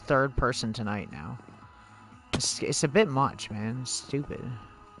the third person tonight now. It's a bit much, man. It's stupid.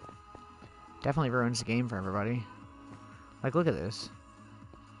 Definitely ruins the game for everybody. Like, look at this.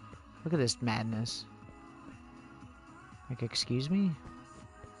 Look at this madness. Like, excuse me?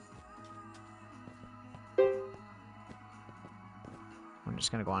 I'm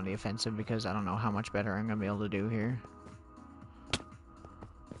just gonna go on the offensive because I don't know how much better I'm gonna be able to do here.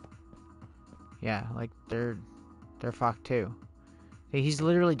 Yeah, like, they're fucked too. He's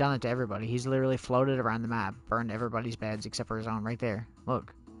literally done it to everybody. He's literally floated around the map, burned everybody's beds except for his own right there.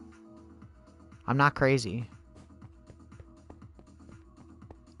 Look. I'm not crazy.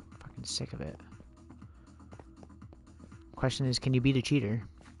 Fucking sick of it. Question is, can you beat a cheater?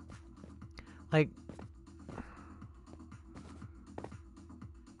 Like...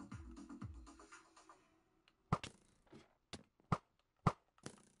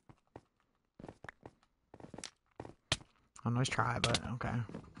 I'm always try, but okay.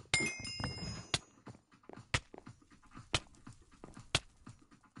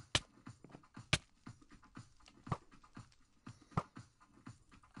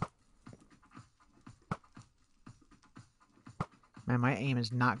 Man, my aim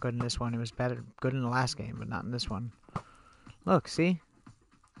is not good in this one. It was good in the last game, but not in this one. Look, see?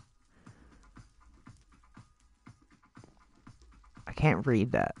 I can't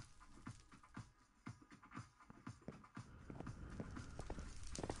read that.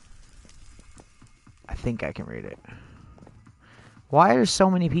 I think I can read it. Why are so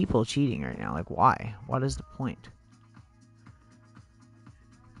many people cheating right now? Like, why? What is the point?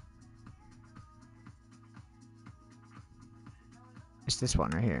 It's this one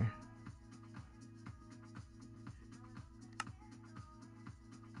right here.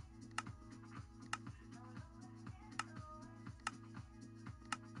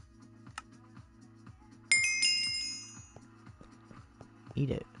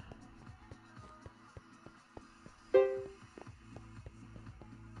 Eat it.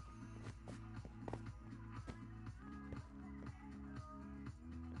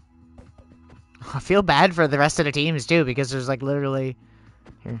 I feel bad for the rest of the teams too, because there's like literally...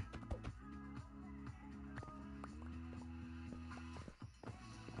 Here.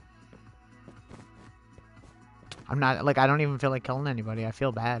 I'm not, like, I don't even feel like killing anybody. I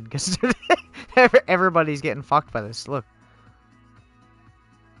feel bad, because everybody's getting fucked by this. Look.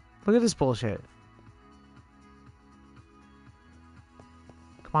 Look at this bullshit.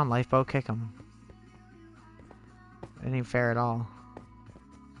 Come on, lifeboat, kick him. It ain't fair at all.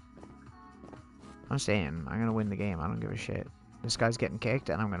 I'm saying, I'm gonna win the game. I don't give a shit. This guy's getting kicked,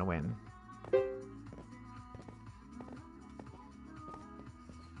 and I'm gonna win.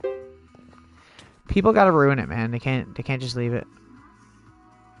 People gotta ruin it, man. They can't just leave it.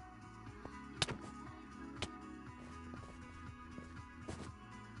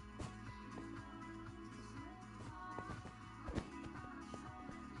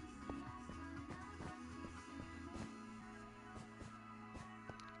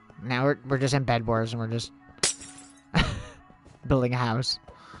 Now we're just in Bedwars and we're just building a house.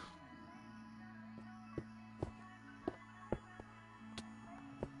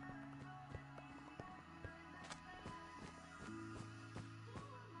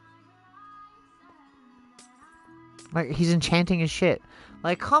 Like, he's enchanting his shit.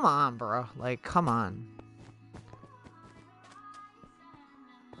 Like, come on, bro. Like, come on.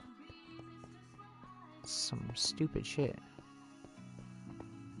 Some stupid shit.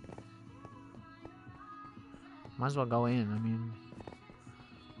 Might as well go in. I mean,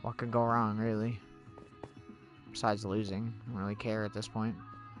 what could go wrong, really? Besides losing. I don't really care at this point.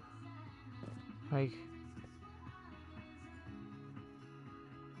 Like,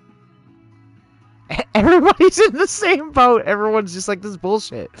 Everybody's in the same boat. Everyone's just like, this is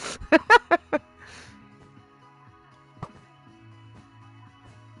bullshit.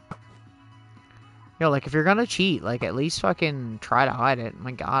 Yo, like, if you're gonna cheat, like, at least fucking try to hide it.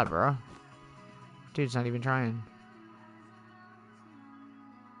 My god, bro. Dude's not even trying.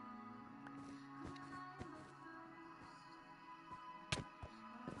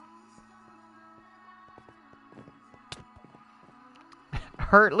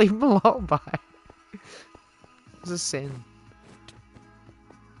 Hurt, leave him alone, bye. It's a sin.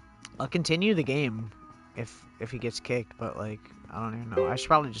 I'll continue the game if he gets kicked, but, like, I don't even know. I should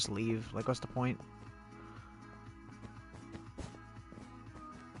probably just leave. Like, what's the point?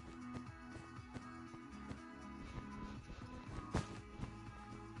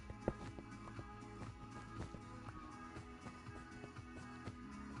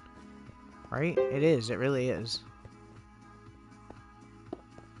 Right? It is. It really is.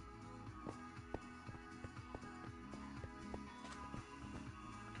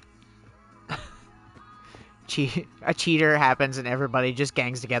 A cheater happens and everybody just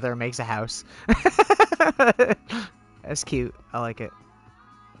gangs together and makes a house. That's cute. I like it.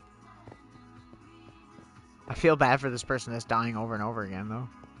 I feel bad for this person that's dying over and over again, though.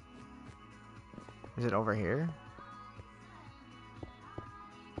 Is it over here?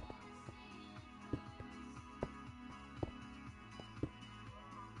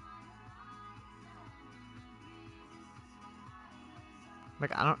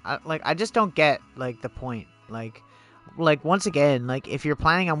 Like, I just don't get, like, the point. Like, once again, like, if you're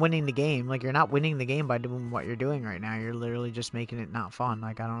planning on winning the game, like, you're not winning the game by doing what you're doing right now. You're literally just making it not fun.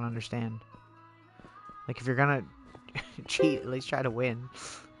 Like, I don't understand. Like, if you're gonna cheat, at least try to win.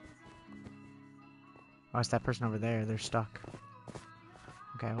 Oh, it's that person over there. They're stuck.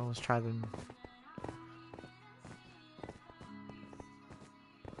 Okay, well, let's try them.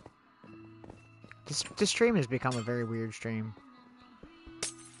 This stream has become a very weird stream.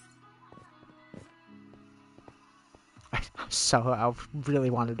 So I really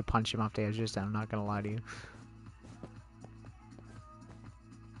wanted to punch him off the edge. I'm not gonna lie to you.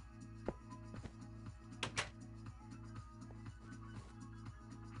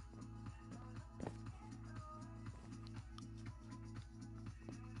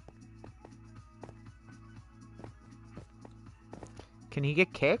 Can he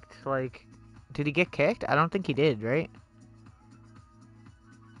get kicked? Like, did he get kicked? I don't think he did, right?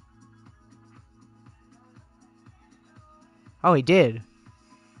 Oh, he did.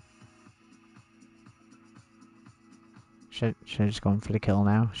 Should I just go in for the kill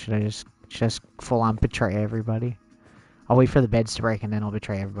now? Should I just full on betray everybody? I'll wait for the beds to break and then I'll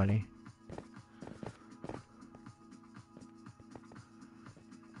betray everybody.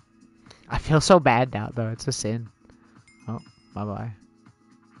 I feel so bad now, though. It's a sin. Oh, bye-bye.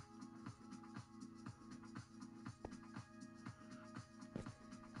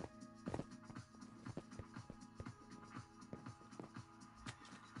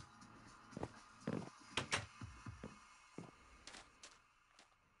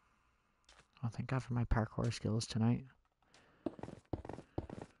 Oh, thank God for my parkour skills tonight.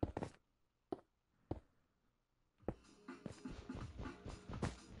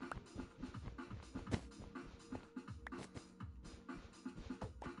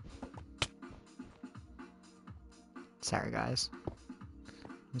 Sorry, guys.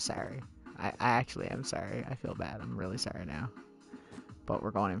 I'm sorry. I actually am sorry. I feel bad. I'm really sorry now. But we're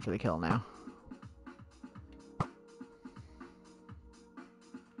going in for the kill now.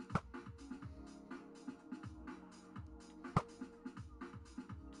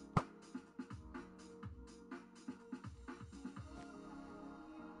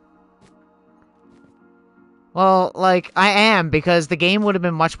 Well, like, I am, because the game would have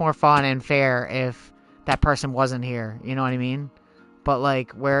been much more fun and fair if that person wasn't here. You know what I mean? But,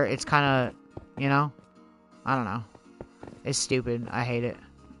 like, where it's kind of, you know? I don't know. It's stupid. I hate it.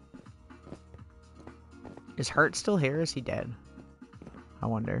 Is Hurt still here? Is he dead? I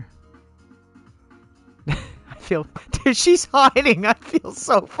wonder. I feel... Dude, she's hiding. I feel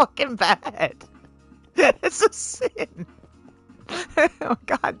so fucking bad. It's a sin. Oh,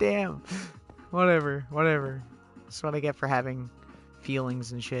 goddamn. Whatever. That's what I get for having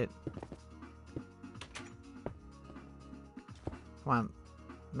feelings and shit. Come on.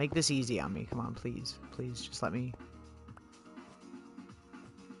 Make this easy on me. Come on, please. Please, just let me...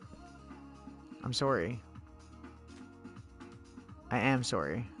 I'm sorry. I am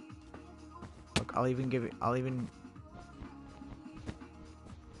sorry. Look, I'll even give it... I'll even...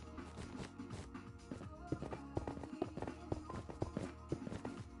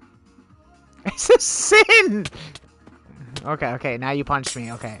 It's a sin! Okay, now you punched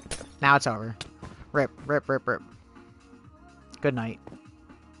me. Okay. Now it's over. Rip, rip, rip, rip. Good night.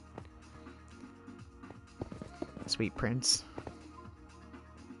 Sweet prince.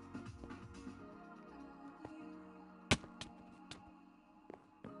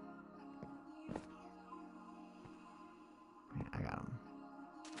 I got him.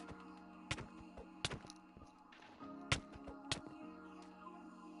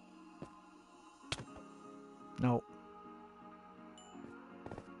 Nope.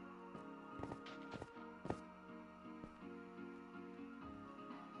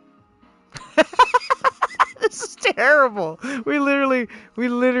 This is terrible. We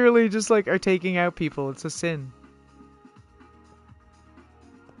literally just like are taking out people. It's a sin.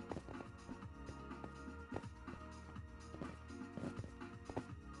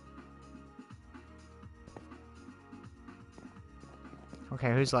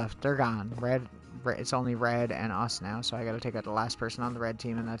 Okay, who's left? They're gone. Red, it's only red and us now, so I gotta take out the last person on the red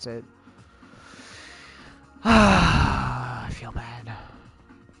team, and that's it. I feel bad.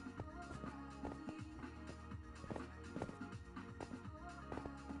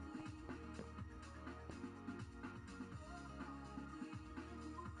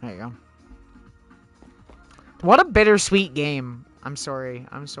 There you go. What a bittersweet game. I'm sorry.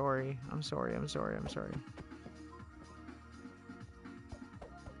 I'm sorry. I'm sorry. I'm sorry. I'm sorry.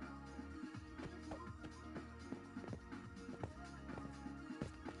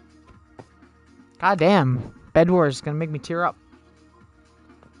 God damn. Bedwars is gonna make me tear up.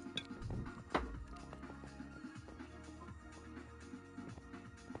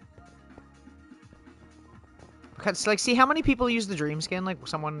 Because, like, see how many people use the dream skin? Like,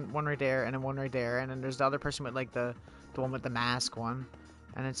 one right there, and then one right there, and then there's the other person with, like, the one with the mask one.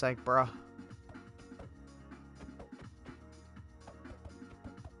 And it's like, bruh.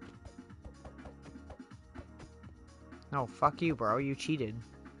 No, fuck you, bro. You cheated.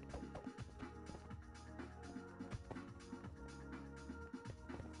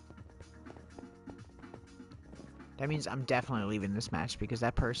 That means I'm definitely leaving this match because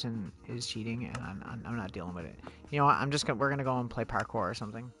that person is cheating, and I'm not dealing with it. You know what? We're gonna go and play parkour or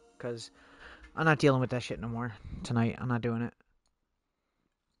something, because I'm not dealing with that shit no more tonight. I'm not doing it.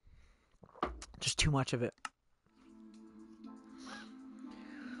 Just too much of it.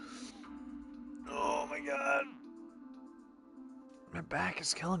 Oh my god. My back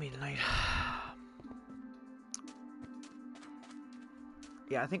is killing me tonight.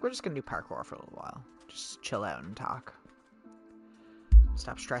 Yeah, I think we're just gonna do parkour for a little while. Just chill out and talk.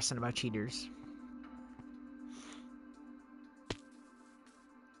 Stop stressing about cheaters.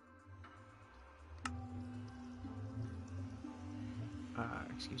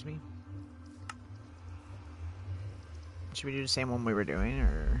 Excuse me? Should we do the same one we were doing,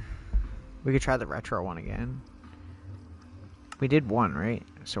 or... We could try the retro one again. We did one, right?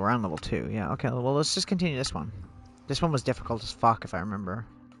 So we're on level 2. Yeah, okay, well, let's just continue this one. This one was difficult as fuck, if I remember.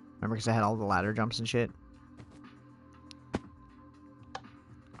 Remember, because I had all the ladder jumps and shit?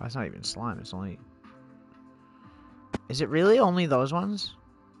 Oh, it's not even slime, it's only... Is it really only those ones?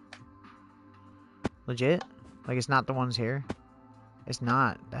 Legit? Like, it's not the ones here? It's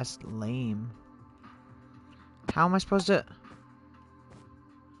not. That's lame. How am I supposed to...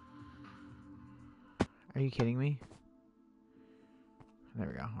 Are you kidding me? There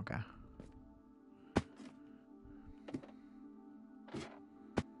we go, okay.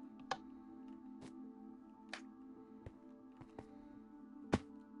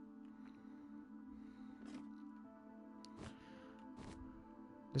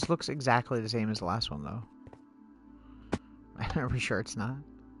 This looks exactly the same as the last one, though. Are we sure it's not?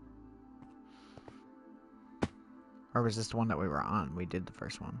 Or was this the one that we were on? We did the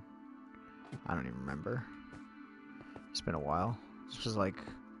first one. I don't even remember. It's been a while. This was like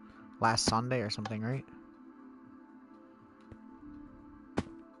last Sunday or something, right?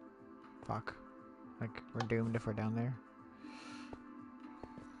 Fuck. Like, we're doomed if we're down there.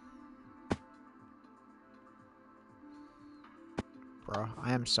 Bro,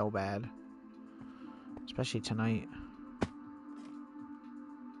 I am so bad. Especially tonight.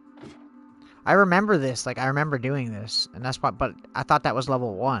 I remember this, like, I remember doing this, and that's what, but I thought that was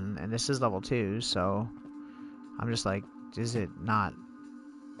level 1, and this is level 2, so I'm just like, is it not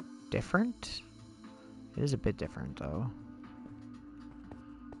different? It is a bit different, though.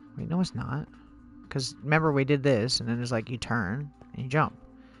 Wait, no, it's not. Because, remember, we did this, and then there's, like, you turn, and you jump,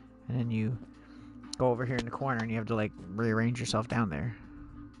 and then you go over here in the corner, and you have to, like, rearrange yourself down there.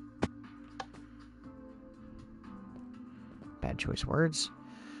 Bad choice words.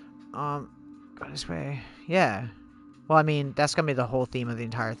 Go this way. Yeah. Well, I mean, that's gonna be the whole theme of the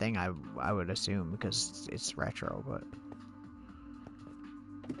entire thing, I would assume, because it's retro, but...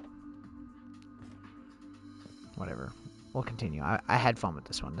 whatever. We'll continue. I had fun with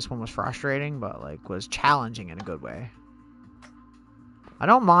this one. This one was frustrating, but like was challenging in a good way. I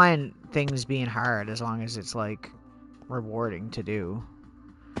don't mind things being hard as long as it's like rewarding to do.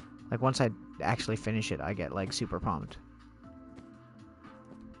 Like once I actually finish it, I get like super pumped.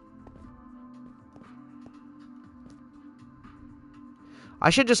 I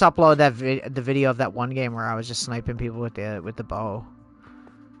should just upload that the video of that one game where I was just sniping people with the bow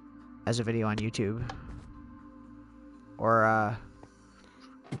as a video on YouTube. Or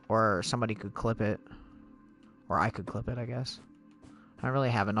somebody could clip it. Or I could clip it, I guess. I don't really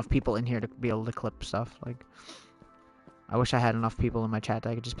have enough people in here to be able to clip stuff. Like, I wish I had enough people in my chat that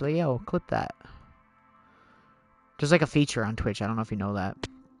I could just be like, yo, clip that. There's like a feature on Twitch. I don't know if you know that.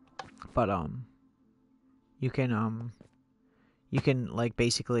 But, you can like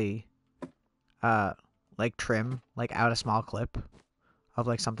basically like trim like out a small clip of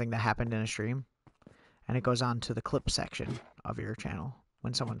like something that happened in a stream, and it goes on to the clip section of your channel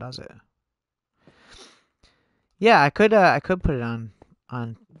when someone does it. Yeah, I could put it on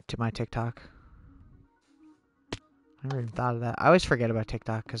to my TikTok. I never even thought of that. I always forget about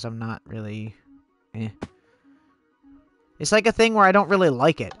TikTok because I'm not really It's like a thing where I don't really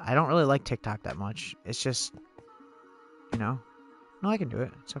like it. I don't really like TikTok that much. It's just, you know. No, I can do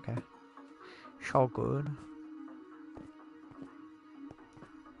it. It's okay. It's all good.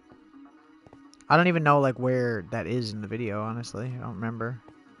 I don't even know like where that is in the video, honestly. I don't remember.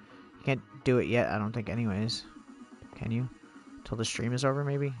 You can't do it yet, I don't think anyways. Can you? Till the stream is over,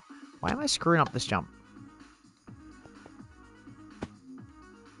 maybe? Why am I screwing up this jump?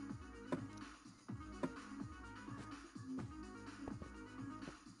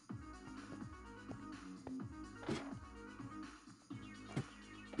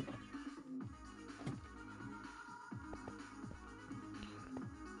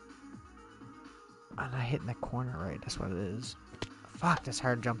 I'm not hitting the corner right, that's what it is. Fuck, that's a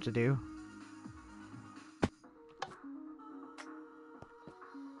hard jump to do.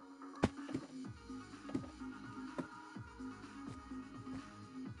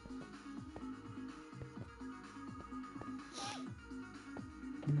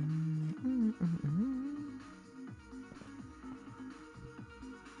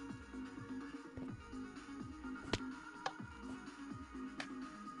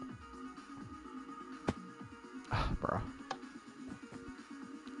 Oh, bro. I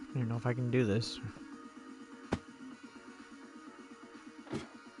don't even know if I can do this.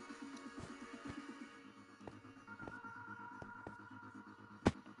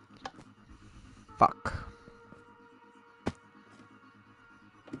 Fuck.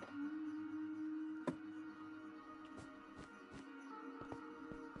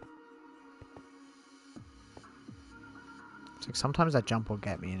 It's like sometimes that jump will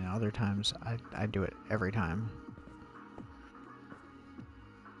get me, and other times I do it every time.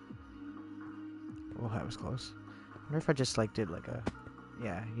 Oh, that was close. I wonder if I just like did like a...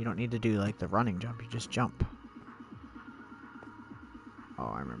 Yeah, you don't need to do like the running jump, you just jump. Oh,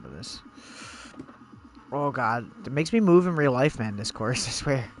 I remember this. Oh god, it makes me move in real life, man, this course, I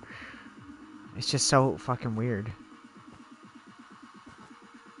swear. It's just so fucking weird.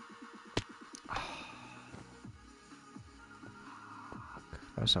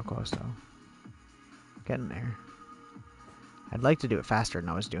 That was so close, though. Getting there. I'd like to do it faster than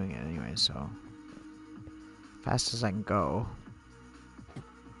I was doing it anyway, so... Fast as I can go.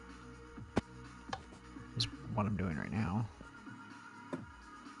 Is what I'm doing right now.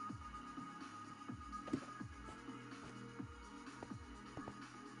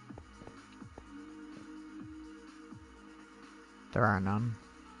 There are none.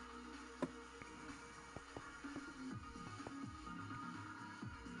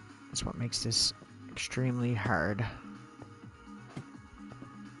 That's what makes this extremely hard.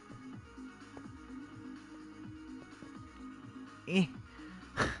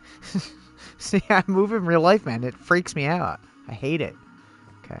 See, I move in real life, man. It freaks me out. I hate it.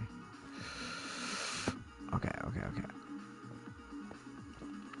 Okay. Okay.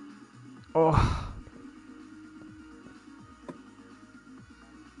 Oh.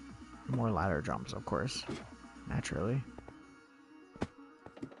 More ladder jumps, of course. Naturally.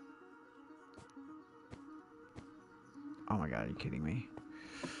 Oh my god, are you kidding me?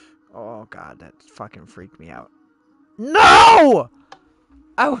 Oh god, that fucking freaked me out. No!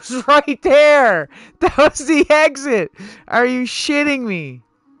 I was right there! That was the exit! Are you shitting me?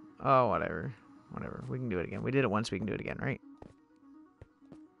 Oh, whatever. Whatever. We can do it again. We did it once, we can do it again, right?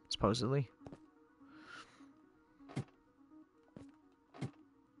 Supposedly.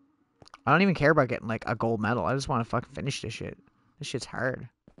 I don't even care about getting, like, a gold medal. I just want to fucking finish this shit. This shit's hard.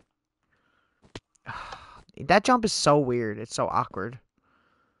 That jump is so weird. It's so awkward.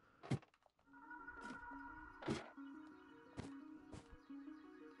 I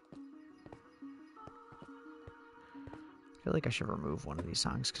feel like I should remove one of these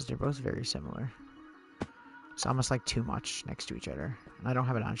songs because they're both very similar. It's almost like too much next to each other. And I don't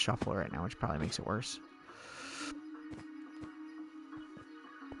have it on shuffle right now, which probably makes it worse.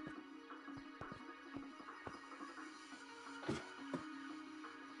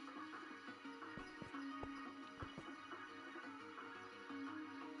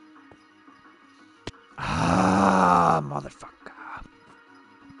 Ah, motherfucker.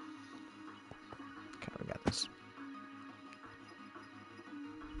 Okay, we got this.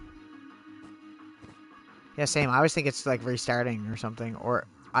 Yeah, same. I always think it's like restarting or something, or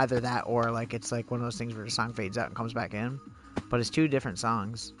either that or like it's like one of those things where the song fades out and comes back in. But it's two different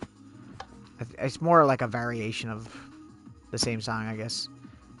songs. It's more like a variation of the same song, I guess.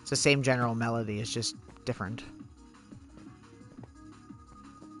 It's the same general melody, it's just different.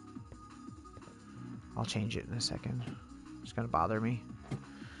 I'll change it in a second. It's gonna bother me.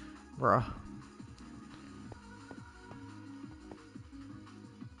 Bruh.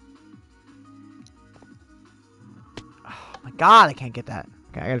 Oh my god, I can't get that.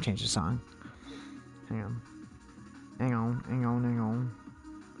 Okay, I gotta change the song. Hang on. Hang on, hang on, hang on.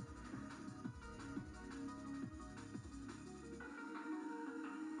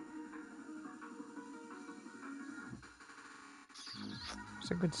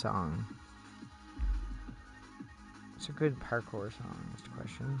 It's a good song. It's a good parkour song, is the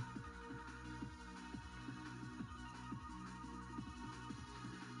question.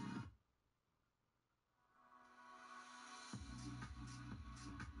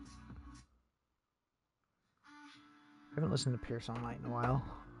 I haven't listened to Pierce All Night in a while.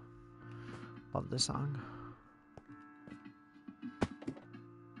 Love this song.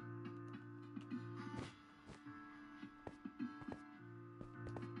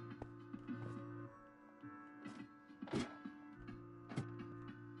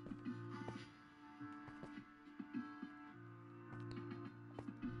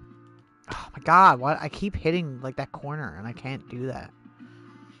 Oh my god, what? I keep hitting like that corner and I can't do that.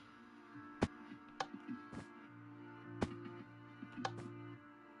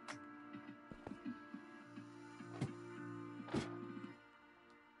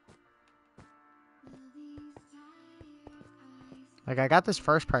 Like, I got this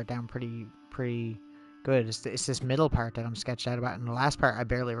first part down pretty good. It's this middle part that I'm sketched out about, and the last part I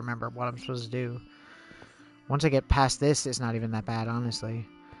barely remember what I'm supposed to do. Once I get past this, it's not even that bad, honestly.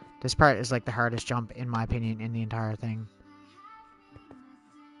 This part is like the hardest jump, in my opinion, in the entire thing.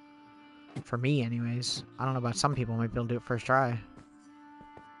 For me, anyways. I don't know about some people, might be able to do it first try.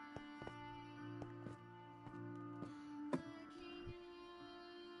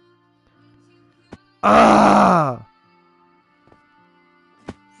 Ugh!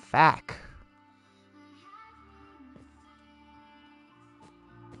 Fuck.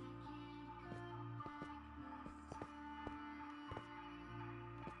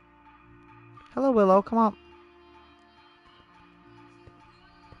 Hello, Willow. Come up.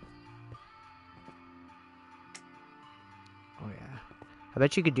 Oh, yeah. I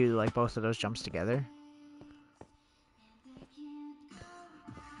bet you could do, like, both of those jumps together.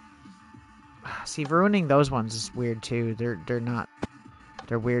 See, ruining those ones is weird, too. They're not...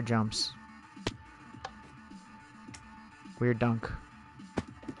 They're weird jumps. Weird dunk.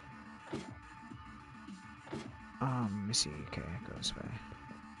 Let me see. Okay, go this way.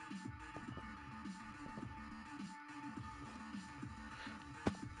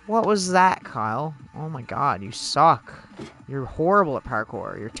 What was that, Kyle? Oh my god, you suck. You're horrible at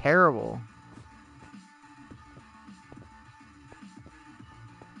parkour. You're terrible.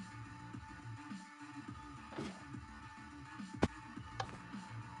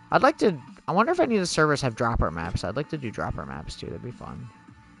 I'd like to... I wonder if any of the servers have dropper maps. I'd like to do dropper maps, too. That'd be fun.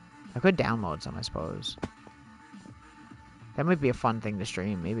 I could download some, I suppose. That might be a fun thing to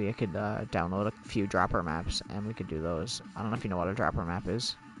stream. Maybe I could download a few dropper maps, and we could do those. I don't know if you know what a dropper map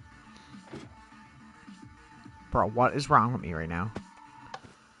is. Bro, what is wrong with me right now?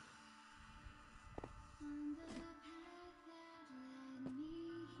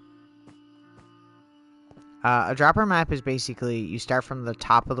 A dropper map is basically, you start from the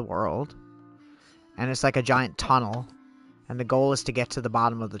top of the world, and it's like a giant tunnel, and the goal is to get to the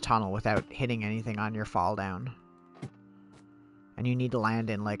bottom of the tunnel without hitting anything on your fall down. And you need to land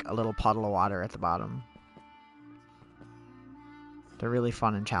in like a little puddle of water at the bottom. They're really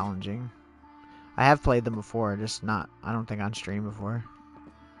fun and challenging. I have played them before, just not, I don't think on stream before.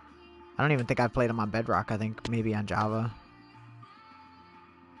 I don't even think I've played them on Bedrock. I think maybe on Java.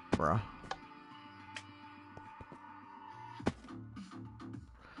 Bruh.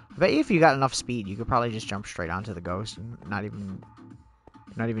 bet you if you got enough speed, you could probably just jump straight onto the ghost and not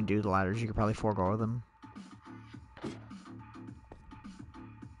even do the ladders. You could probably forego them.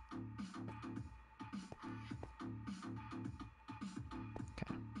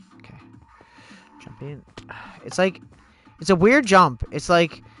 Okay. Jump in. It's like, it's a weird jump. It's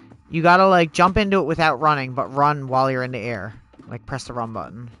like, you gotta like jump into it without running, but run while you're in the air. Like press the run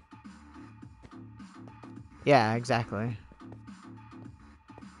button. Yeah, exactly.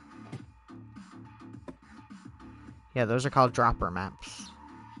 Yeah, those are called dropper maps.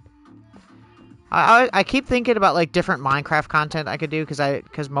 I keep thinking about like different Minecraft content I could do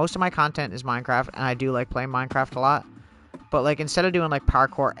because most of my content is Minecraft and I do like playing Minecraft a lot. But like instead of doing like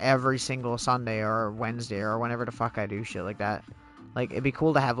parkour every single Sunday or Wednesday or whenever the fuck I do shit like that, like it'd be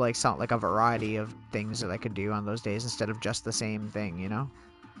cool to have like a variety of things that I could do on those days instead of just the same thing, you know?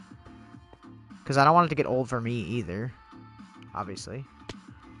 Because I don't want it to get old for me either. Obviously,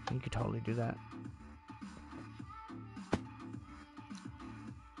 you could totally do that.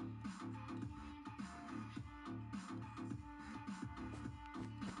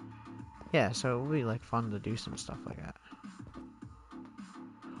 Yeah, so it would be like fun to do some stuff like that.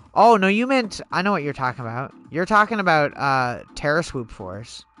 Oh, no, you meant... I know what you're talking about. You're talking about Terra Swoop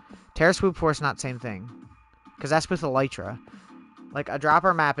Force. Terra Swoop Force, not same thing. Because that's with Elytra. Like, a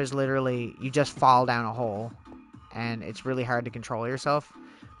dropper map is literally... You just fall down a hole. And it's really hard to control yourself.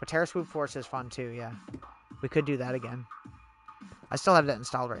 But Terra Swoop Force is fun, too, yeah. We could do that again. I still have that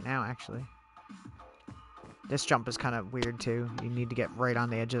installed right now, actually. This jump is kind of weird, too. You need to get right on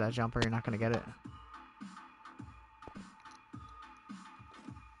the edge of that jump or you're not going to get it.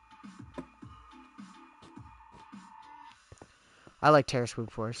 I like Terra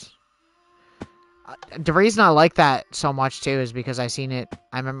Swoop Force. The reason I like that so much, too, is because I seen it...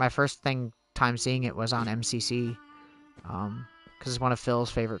 I remember my first time seeing it was on MCC. Because it's one of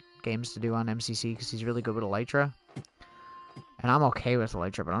Phil's favorite games to do on MCC, because he's really good with Elytra. And I'm okay with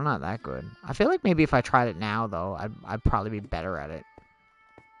Elytra, but I'm not that good. I feel like maybe if I tried it now, though, I'd probably be better at it.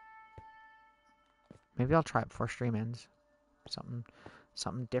 Maybe I'll try it before stream ends.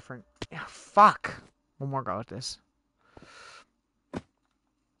 Something different. Yeah, fuck! One more go at this.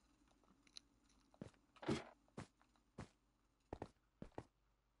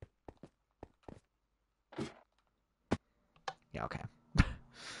 Yeah, okay.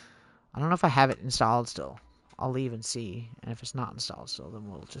 I don't know if I have it installed still. I'll leave and see. And if it's not installed still,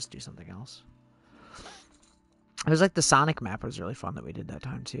 then we'll just do something else. It was like the Sonic map was really fun that we did that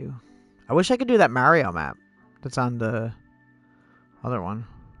time, too. I wish I could do that Mario map that's on the other one.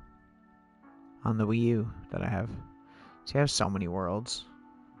 On the Wii U that I have. See, I have so many worlds.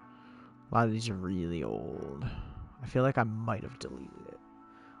 A lot of these are really old. I feel like I might have deleted it.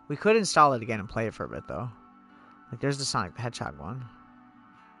 We could install it again and play it for a bit, though. Like, there's the Sonic the Hedgehog one.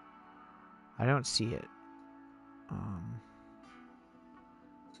 I don't see it.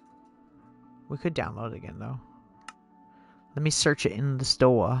 We could download it again, though. Let me search it in the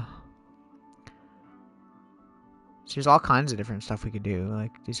store. So there's all kinds of different stuff we could do.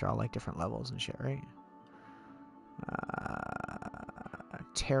 Like, these are all, like, different levels and shit, right?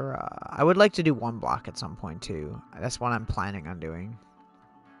 Terra. I would like to do one block at some point, too. That's what I'm planning on doing.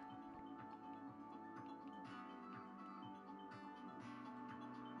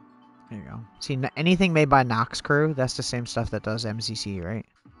 There you go. See, anything made by Nox Crew, that's the same stuff that does MCC, right?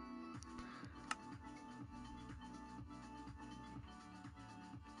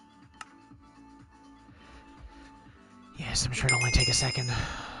 Yes, I'm sure it'll only take a second.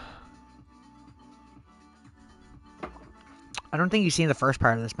 I don't think you've seen the first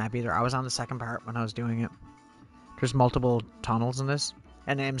part of this map either. I was on the second part when I was doing it. There's multiple tunnels in this.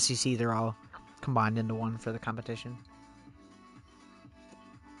 And the MCC, they're all combined into one for the competition.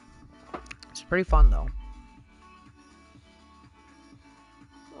 It's pretty fun, though.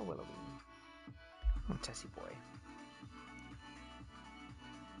 Oh, Willow Bean. Oh, Tessie boy.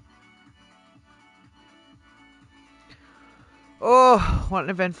 Oh, what an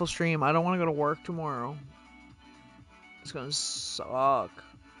eventful stream. I don't want to go to work tomorrow. It's gonna suck.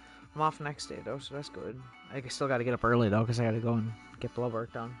 I'm off next day, though, so that's good. I still gotta get up early, though, because I gotta go and get blood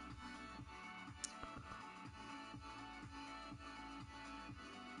work done.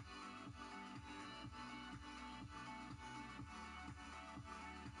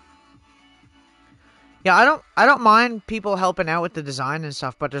 Yeah, I don't mind people helping out with the design and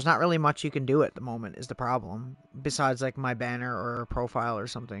stuff, but there's not really much you can do at the moment is the problem. Besides like my banner or a profile or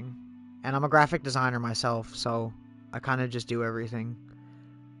something. And I'm a graphic designer myself, so I kind of just do everything.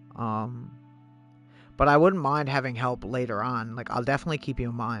 But I wouldn't mind having help later on. Like I'll definitely keep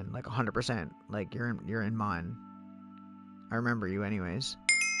you in mind, like 100%. Like you're in mind. I remember you anyways.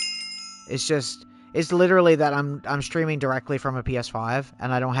 It's literally that I'm streaming directly from a PS5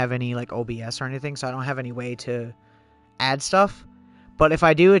 and I don't have any like OBS or anything, so I don't have any way to add stuff. But if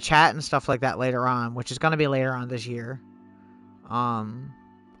I do a chat and stuff like that later on, which is gonna be later on this year,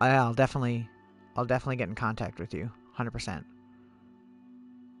 I'll definitely get in contact with you, 100%.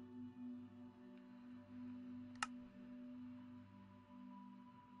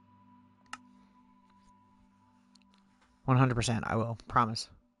 100%, I will. Promise.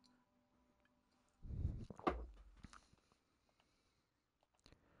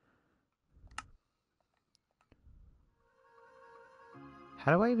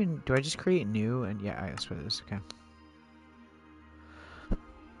 How do I even... Do I just create new? And yeah, that's what it is. Okay.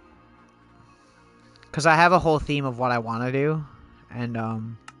 Because I have a whole theme of what I want to do.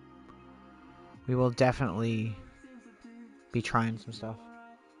 And, we will definitely be trying some stuff.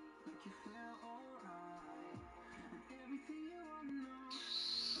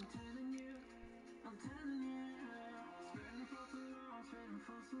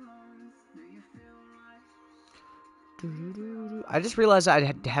 I just realized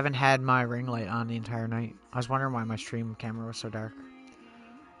I haven't had my ring light on the entire night. I was wondering why my stream camera was so dark.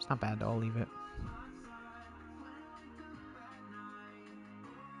 It's not bad though, I'll leave it.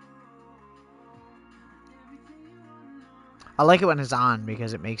 I like it when it's on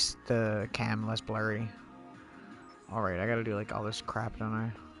because it makes the cam less blurry. Alright, I gotta do like all this crap, don't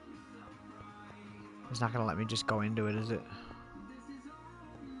I? It's not gonna let me just go into it, is it?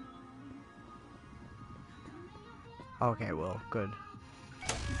 Okay, well, good.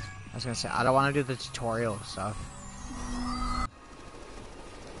 I was gonna say, I don't want to do the tutorial stuff.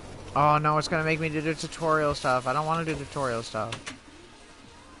 Oh no, it's gonna make me do the tutorial stuff. I don't want to do tutorial stuff.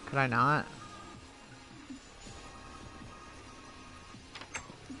 Could I not?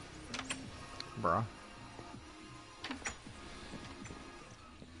 Bro.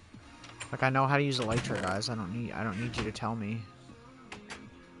 Like, I know how to use Elytra, guys. I don't need you to tell me.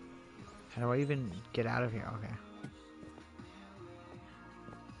 How do I even get out of here? Okay.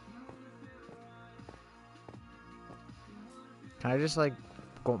 Can I just, like,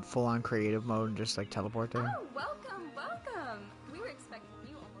 go full on creative mode and just, like, teleport there? Oh, welcome, welcome. We were expecting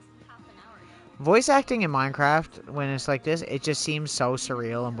you almost half an hour ago. Voice acting in Minecraft, when it's like this, it just seems so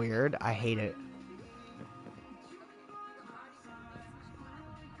surreal and weird. I hate it.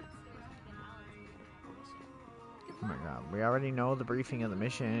 Oh my god, we already know the briefing of the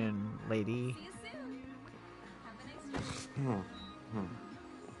mission, lady. See you soon.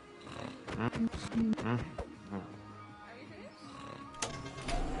 Have a nice day.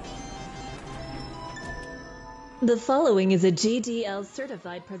 The following is a GDL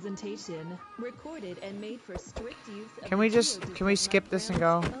certified presentation, recorded and made for strict use of Can we skip this and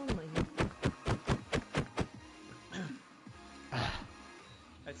go?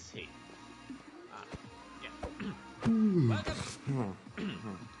 Let's see.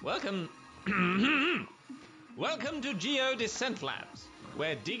 Welcome. Welcome to Geo Descent Labs,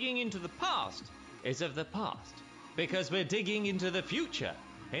 where digging into the past is of the past, because we're digging into the future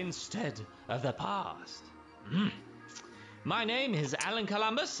instead of the past. My name is Alan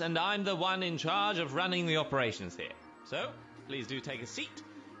Columbus, and I'm the one in charge of running the operations here. So, please do take a seat,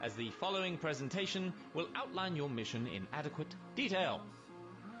 as the following presentation will outline your mission in adequate detail.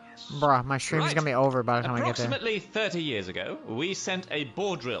 Yes. Bruh, my stream's gonna be over by the time I get there. Approximately 30 years ago, we sent a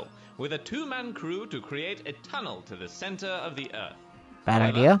bore drill with a 2-man crew to create a tunnel to the center of the Earth. Bad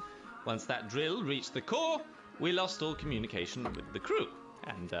However, idea. Once that drill reached the core, we lost all communication with the crew.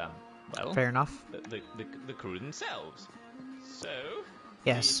 And, well, Fair enough. The crew themselves. So,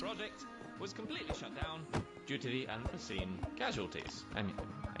 Yes. the project was completely shut down due to the unforeseen casualties. I mean,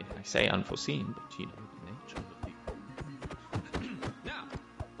 I say unforeseen, but you know the nature of the... Now,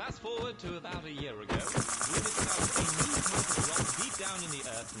 fast forward to about a year ago, we discovered a new type of rock deep down in the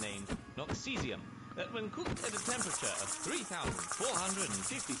Earth named Noxesium, that when cooked at a temperature of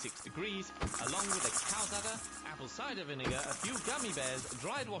 3,456 degrees, along with a cow udder, apple cider vinegar, a few gummy bears,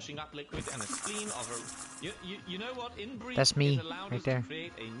 dried washing up liquid, and a spleen of a... You know what? In brief, That's me, it allowed right us there. to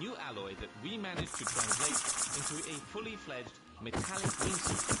create a new alloy that we managed to translate into a fully fledged metallic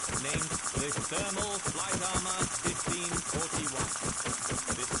wingsuit named the Thermal Flight Armor 1541.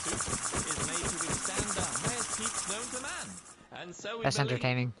 This suit is made to withstand the highest heats known to man. And so we That's believe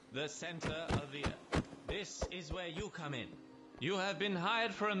entertaining. the center of the Earth. This is where you come in. You have been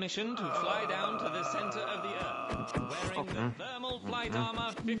hired for a mission to fly down to the center of the Earth, wearing the Thermal Flight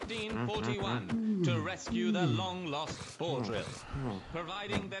Armor 1541 to rescue the long-lost bore drill.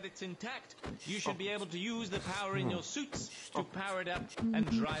 Providing that it's intact, you should be able to use the power in your suits to power it up and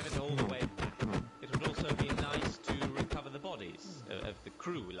drive it all the way back. It would also be nice to recover the body bodies of the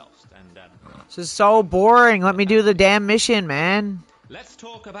crew lost, and This is so boring. Let me do the damn mission, man. let's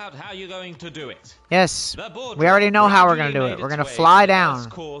talk about how you're going to do it. Yes, The boardwalk we already know how we're gonna do gradually it. made We're its gonna way fly to the Earth's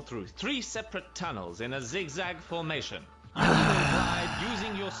down. core through 3 separate tunnels in a zigzag formation. You will glide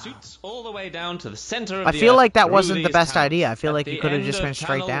using your suits all the way down to the center of I the feel Earth like that through wasn't the these best tunnels. idea. I feel At like the you could have end just of been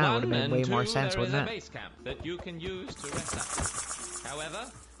straight tunnel down. It would have 1 made and way 2, more sense, there is wouldn't a it? base camp that you can use to rest up. However,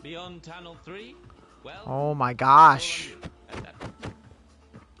 beyond tunnel 3, well, Oh my it's all gosh. on you.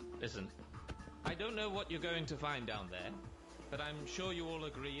 Listen, I don't know what you're going to find down there, but I'm sure you all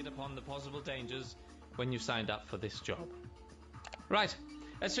agreed upon the possible dangers when you signed up for this job. Right.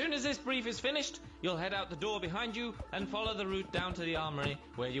 As soon as this brief is finished, you'll head out the door behind you and follow the route down to the armory,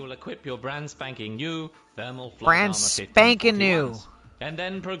 where you'll equip your brand spanking new thermal flight Brand armor spanking new. 1541s, and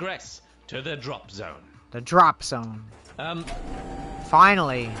then progress to the drop zone. The drop zone. Um,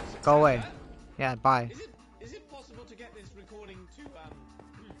 Finally. Go away. Yeah, bye. Is it possible to get this recording to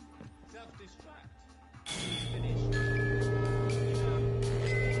self-destruct?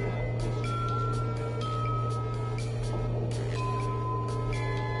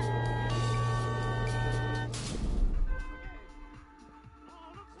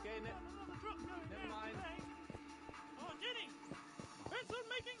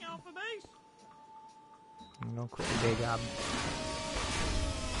 Don't quit your day job.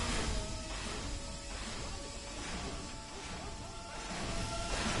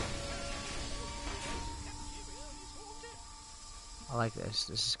 I like this.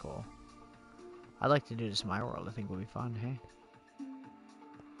 This is cool. I'd like to do this in my world. I think would be fun, hey?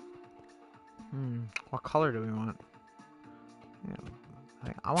 What color do we want? Yeah,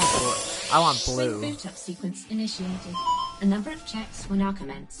 I want blue. I want blue. Wing boot up sequence initiated. A number of checks will now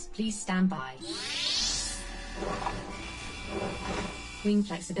commence. Please stand by. Wing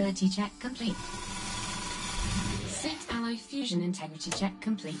flexibility check complete. Suit alloy fusion integrity check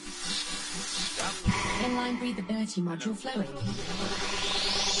complete. Inline breathability module flowing.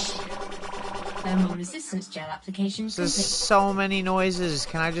 Thermal resistance gel application There's complete. so many noises.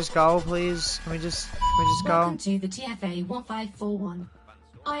 Can I just go, please? Can we just go? Welcome to the TFA 1541.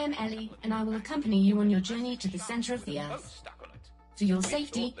 I am Ellie, and I will accompany you on your journey to the center of the Earth. For your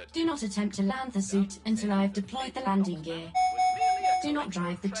safety, do not attempt to land the suit until I have deployed the landing gear. Do not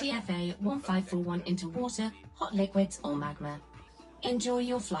drive the TFA 1541 into water, hot liquids, or magma. Enjoy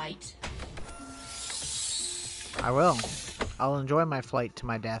your flight. I will. I'll enjoy my flight to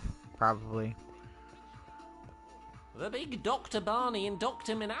my death, probably. The big Dr. Barney and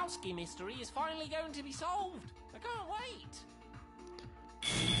Dr. Minowski mystery is finally going to be solved. I can't wait.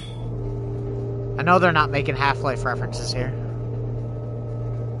 I know they're not making Half-Life references here.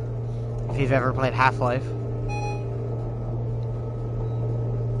 If you've ever played Half-Life.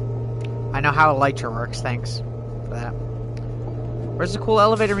 I know how Elytra works, thanks for that. Where's the cool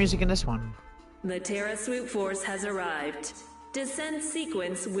elevator music in this one? The Terra Swoop Force has arrived. Descent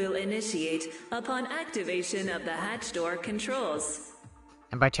sequence will initiate upon activation of the hatch door controls.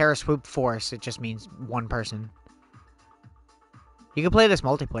 And by Terra Swoop Force, it just means one person. You can play this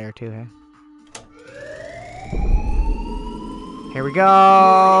multiplayer too, hey? Here we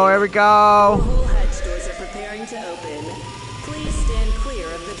go! Here we go! All hatch doors are preparing to open. Please stand clear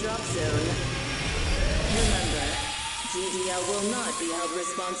of the drop zone. Remember, GDL will not be held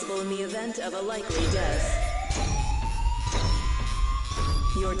responsible in the event of a likely death.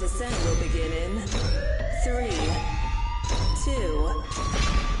 Your descent will begin in 3, 2,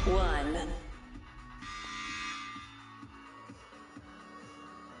 1.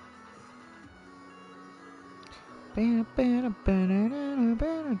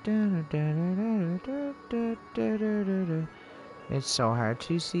 It's so hard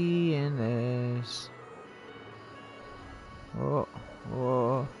to see in this. Oh,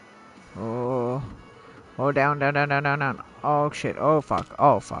 oh, oh. Oh, down, down, down, down, down, down. Oh, shit. Oh, fuck.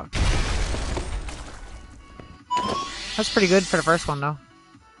 Oh, fuck. That's pretty good for the first one, though.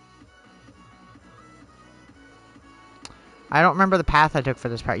 I don't remember the path I took for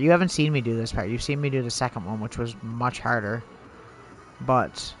this part. You haven't seen me do this part. You've seen me do the second one, which was much harder.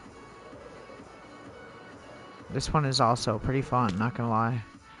 But this one is also pretty fun, not gonna lie.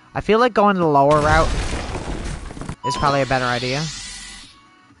 I feel like going the lower route is probably a better idea.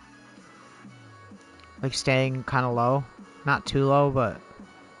 Like staying kind of low. Not too low, but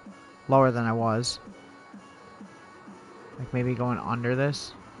lower than I was. Like maybe going under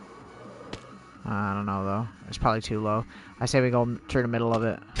this. I don't know though. It's probably too low. I say we go through the middle of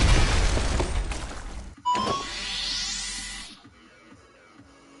it.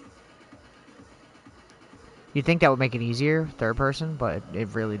 You'd think that would make it easier, third person, but it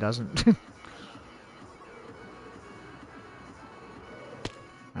really doesn't.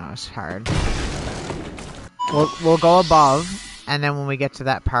 That was hard. We'll go above, and then when we get to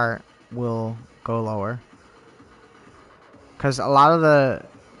that part, we'll go lower. Because a lot of the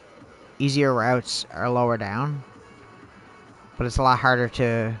easier routes are lower down, but it's a lot harder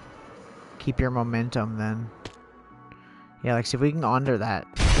to keep your momentum then. Yeah, like, see if we can go under that,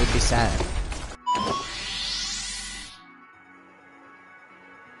 we'd be set.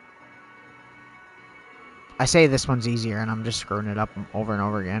 I say this one's easier, and I'm just screwing it up over and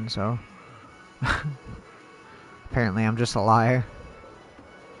over again, so... Apparently, I'm just a liar.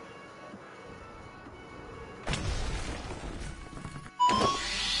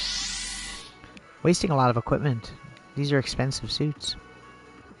 Wasting a lot of equipment. These are expensive suits.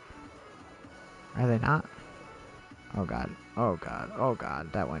 Are they not? Oh god. Oh god. Oh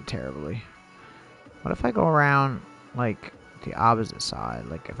god. That went terribly. What if I go around, like, the opposite side?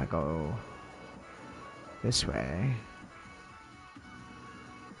 Like, if I go this way.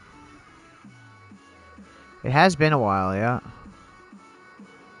 It has been a while, yeah.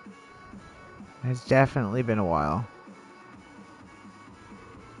 It's definitely been a while.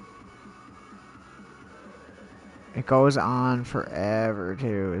 It goes on forever,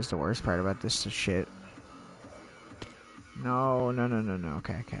 too, is the worst part about this shit. No.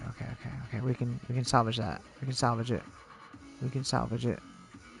 Okay. We can salvage that. We can salvage it. We can salvage it.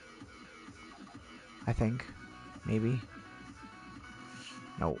 I think. Maybe.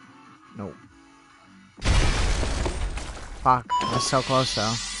 Nope. Nope. Fuck. That's so close,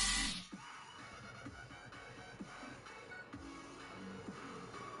 though.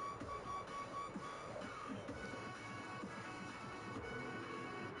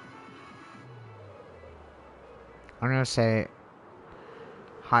 I'm gonna say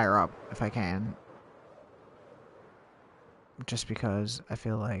higher up if I can. Just because I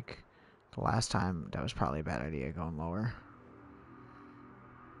feel like the last time that was probably a bad idea going lower.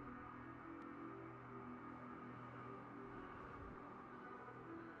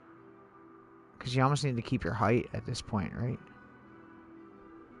 Because you almost need to keep your height at this point, right?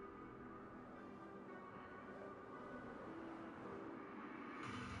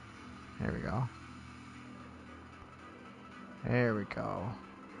 There we go. There we go.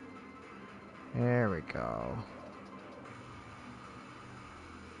 There we go.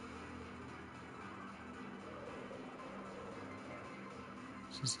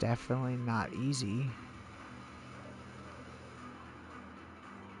 This is definitely not easy.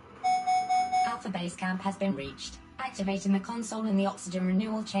 Alpha Base Camp has been reached. Activating the console in the oxygen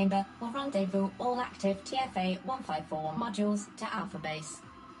renewal chamber will rendezvous all active TFA 154 modules to Alpha Base.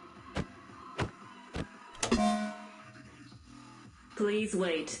 Please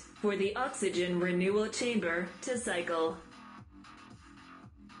wait for the oxygen renewal chamber to cycle.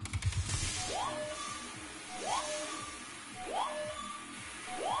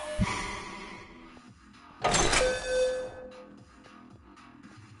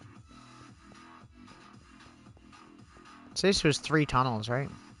 So this was 3 tunnels, right?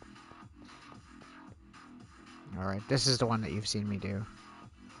 Alright, this is the one that you've seen me do.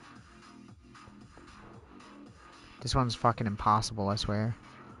 This one's fucking impossible, I swear.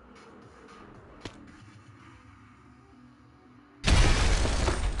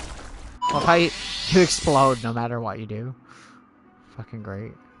 Love how you explode no matter what you do. Fucking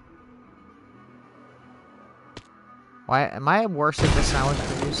great. Why am I worse at this than I was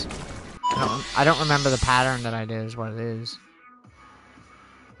previous? I don't remember the pattern that I did is what it is.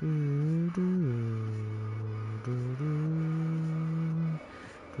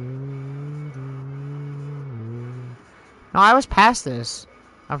 No, I was past this.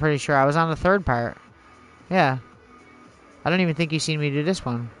 I'm pretty sure I was on the 3rd part. Yeah. I don't even think you've seen me do this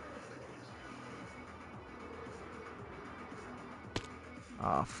one.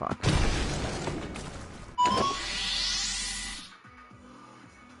 Oh, fuck.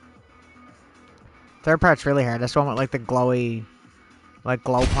 Third part's really hard. That's the one with, like, the glowy... Like,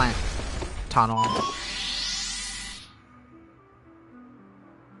 glow plant tunnel.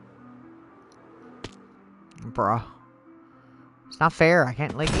 Bruh. It's not fair. I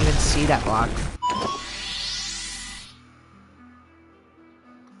can't, like, even see that block.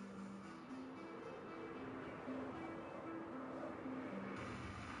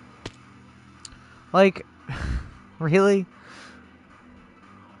 Like, really?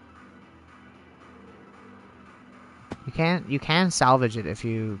 You can salvage it if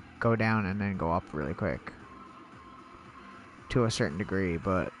you go down and then go up really quick. To a certain degree,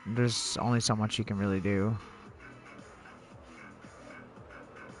 but there's only so much you can really do.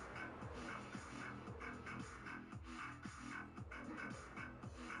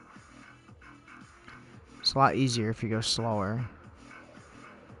 It's a lot easier if you go slower.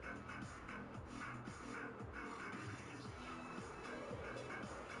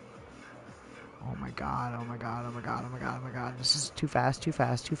 my god, oh my god, oh my god, oh my god, oh my god. This is too fast, too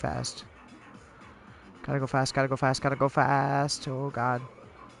fast, too fast. Gotta go fast, gotta go fast, gotta go fast. Oh god.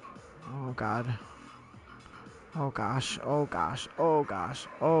 Oh god. Oh gosh, oh gosh, oh gosh,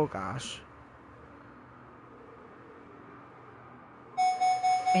 oh gosh.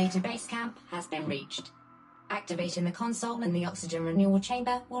 Beta base camp has been reached. Activating the console in the oxygen renewal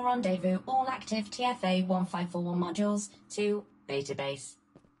chamber will rendezvous all active TFA 1541 modules to Beta base.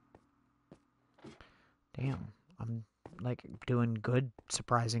 Damn, I'm like doing good,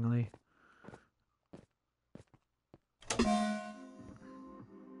 surprisingly.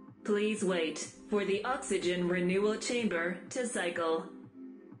 Please wait for the oxygen renewal chamber to cycle.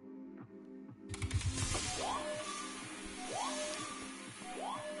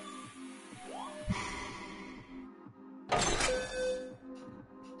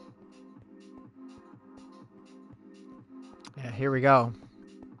 Yeah, here we go.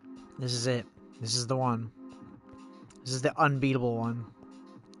 This is it. This is the one. This is the unbeatable one.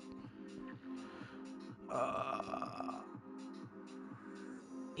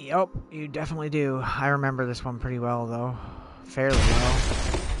 Yep, you definitely do. I remember this one pretty well, though. Fairly well.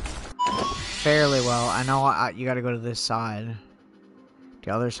 Fairly well. I know you gotta go to this side.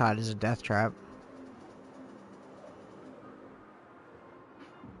 The other side is a death trap.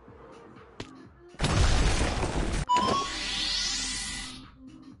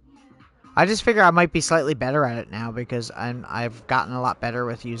 I just figure I might be slightly better at it now because I've gotten a lot better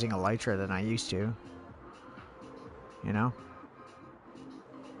with using Elytra than I used to. You know?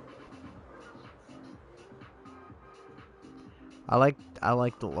 I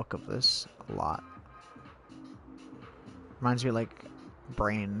like the look of this a lot. Reminds me of like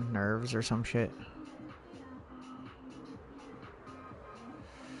brain nerves or some shit.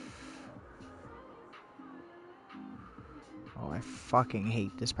 Oh, I fucking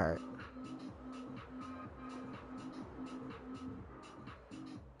hate this part.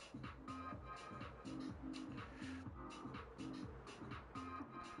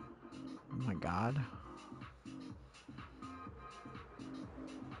 Oh my god.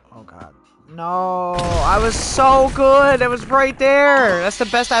 Oh god. No, I was so good. It was right there. That's the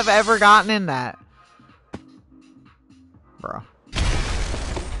best I've ever gotten in that. Bro.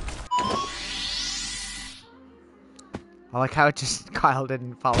 I like how it just Kyle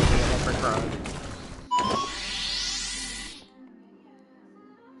didn't follow the electric road.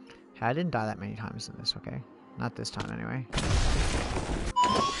 I didn't die that many times in this, okay? Not this time anyway.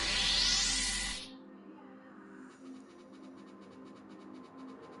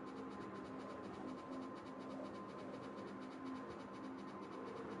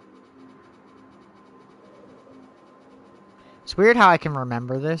 It's weird how I can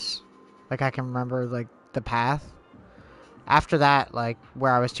remember this. Like, I can remember, like, the path. After that, like,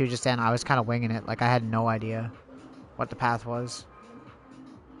 where I was to just then, I was kind of winging it. Like, I had no idea what the path was.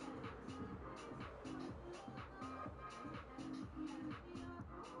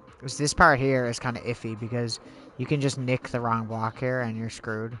 Because this part here is kind of iffy because you can just nick the wrong block here and you're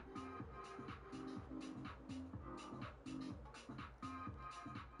screwed.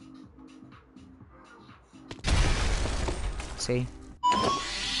 See?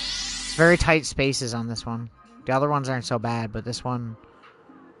 It's very tight spaces on this one. The other ones aren't so bad, but this one's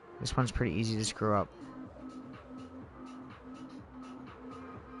pretty easy to screw up.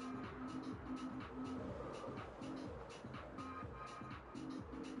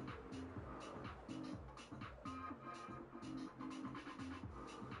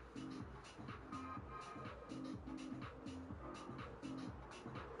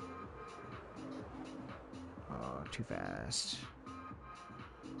 Oh, too fast.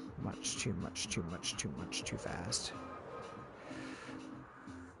 Much, too much, too much, too much, too fast.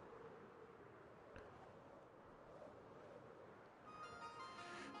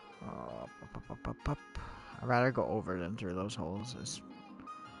 Oh, up. I'd rather go over than through those holes. It's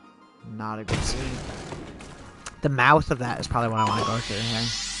not a good scene. The mouth of that is probably what I want to go through here.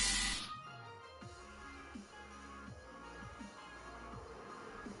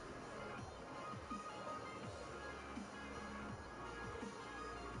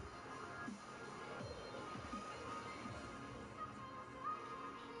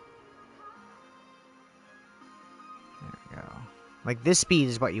 Like, this speed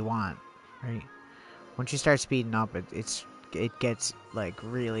is what you want, right? Once you start speeding up, it gets, like,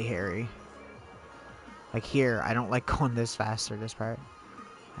 really hairy. Like, here, I don't like going this fast through this part.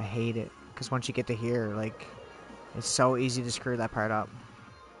 I hate it. Because once you get to here, like, it's so easy to screw that part up.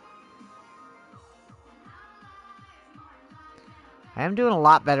 I am doing a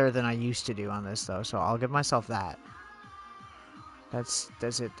lot better than I used to do on this, though, so I'll give myself that. That's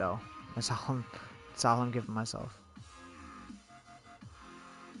it, though. That's all That's all I'm giving myself.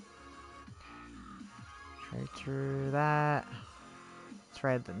 Right through that.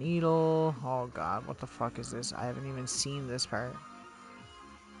 Thread the needle. Oh god, what the fuck is this? I haven't even seen this part.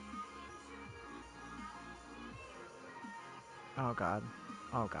 Oh god.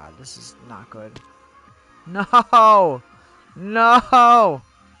 Oh god, this is not good. No! No!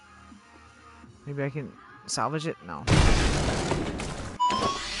 Maybe I can salvage it? No.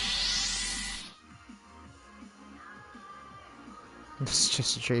 This is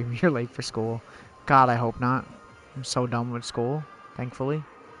just a dream. You're late for school. God, I hope not. I'm so done with school, thankfully.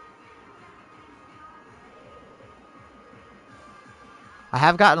 I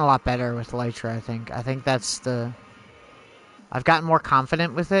have gotten a lot better with Elytra, I think. I think that's the... I've gotten more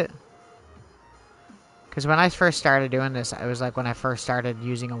confident with it. Because when I first started doing this, it was like when I first started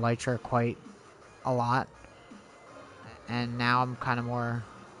using Elytra quite a lot. And now I'm kind of more...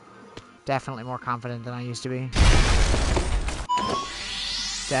 Definitely more confident than I used to be.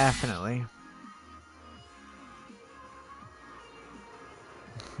 Definitely.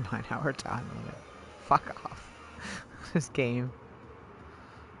 9-hour time limit. Fuck off. This game.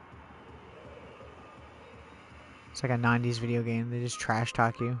 It's like a 90s video game. They just trash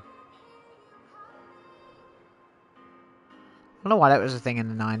talk you. I don't know why that was a thing in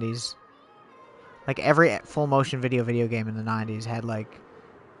the 90s. Like every full motion video game in the 90s had like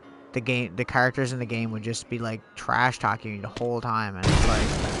the characters in the game would just be like trash talking you the whole time, and it's like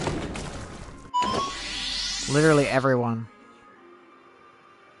literally everyone.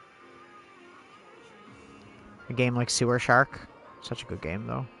 A game like Sewer Shark, such a good game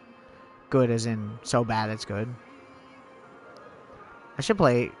though. Good as in so bad it's good. I should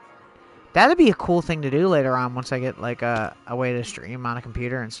play. That'd be a cool thing to do later on once I get like a way to stream on a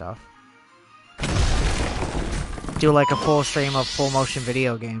computer and stuff. Do like a full stream of full motion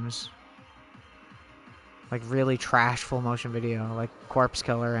video games. Like really trash full motion video, like Corpse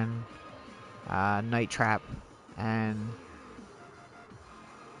Killer and Night Trap and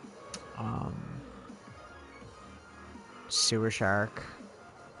Sewer Shark.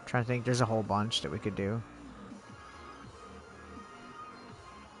 I'm trying to think, there's a whole bunch that we could do.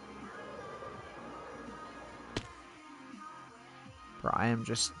 Bro, I am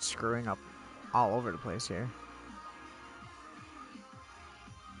just screwing up all over the place here.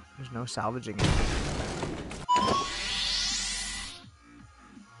 There's no salvaging it.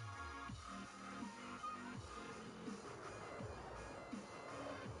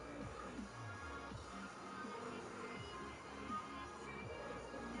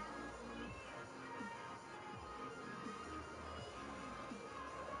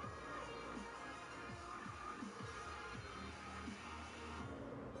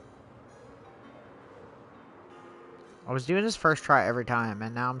 I was doing this first try every time,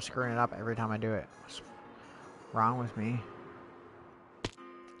 and now I'm screwing it up every time I do it. What's wrong with me?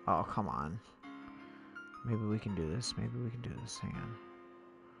 Oh, come on. Maybe we can do this. Maybe we can do this. Hang on.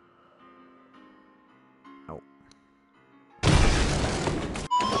 Oh.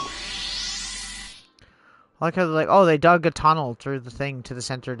 I like how they're like, oh, they dug a tunnel through the thing to the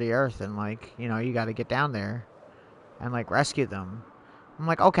center of the earth, and like, you know, you gotta get down there and like rescue them. I'm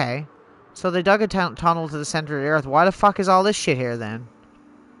like, okay. So they dug a tunnel to the center of the earth. Why the fuck is all this shit here then?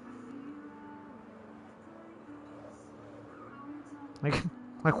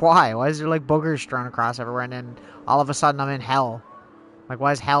 Like why? Why is there like boogers thrown across everywhere and then all of a sudden I'm in hell? Like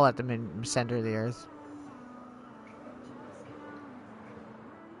why is hell at the center of the earth?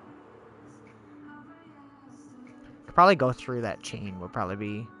 Could probably go through that chain would probably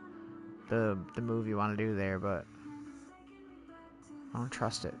be the move you want to do there, but I don't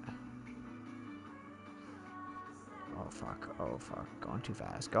trust it. Oh fuck, oh fuck. Going too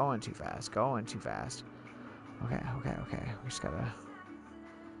fast, going too fast, going too fast. Okay. We just gotta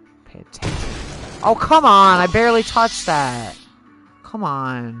pay attention. Oh, come on! I barely touched that. Come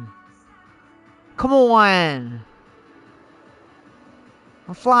on. Come on!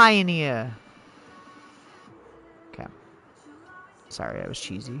 I'm flying here. Okay. Sorry, I was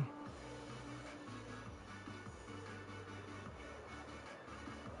cheesy.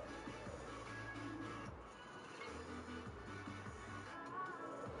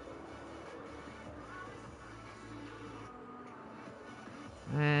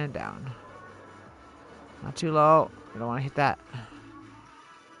 And down. Not too low. I don't want to hit that.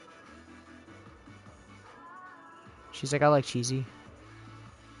 She's like, I like cheesy.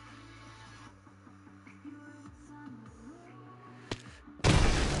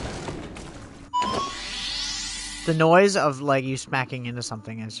 The noise of like you smacking into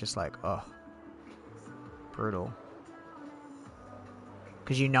something is just like, oh, brutal.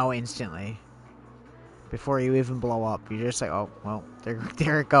 Because you know instantly. Before you even blow up. You're just like, oh, well,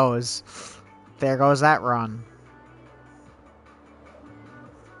 there it goes. There goes that run.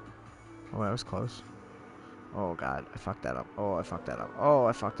 Oh, that was close. Oh, God. I fucked that up. Oh, I fucked that up. Oh,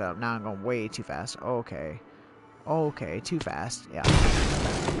 I fucked that up. Now I'm going way too fast. Okay. Okay, too fast. Yeah.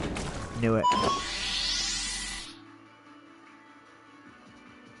 Knew it.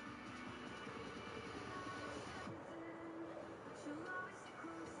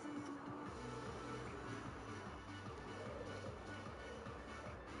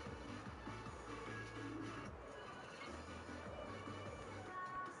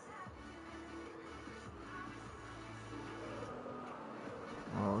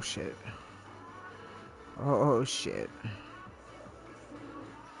 Oh, shit. Oh, shit.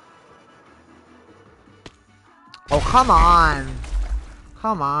 Oh, come on.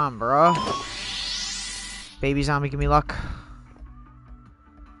 Come on, bro. Baby zombie, give me luck.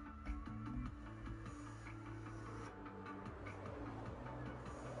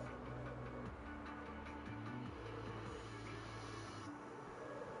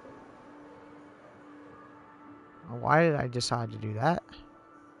 Why did I decide to do that?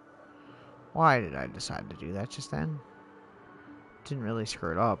 Why did I decide to do that just then? Didn't really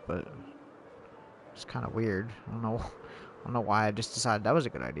screw it up, but it's kind of weird. I don't know why I just decided that was a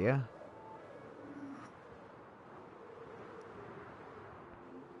good idea.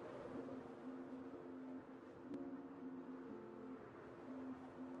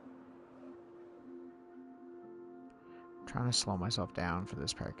 I'm trying to slow myself down for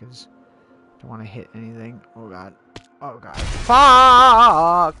this part because I don't want to hit anything. Oh god. Oh god.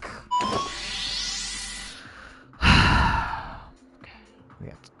 Fuck! Okay. We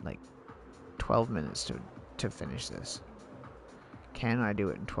got like 12 minutes to finish this. Can I do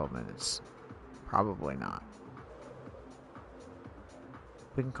it in 12 minutes? Probably not.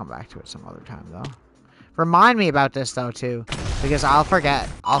 We can come back to it some other time, though. Remind me about this, though, too. Because I'll forget.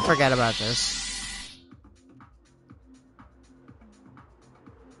 I'll forget about this.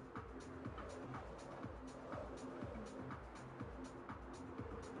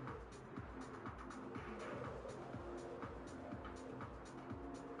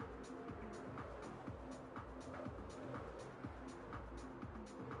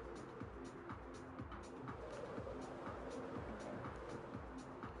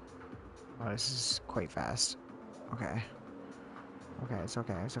 Oh, this is quite fast. Okay. Okay, it's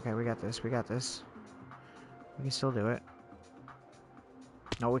okay. It's okay. We got this. We got this. We can still do it.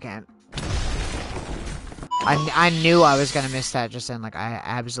 No, we can't. I knew I was gonna miss that just then. Like, I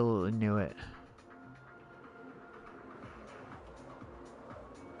absolutely knew it.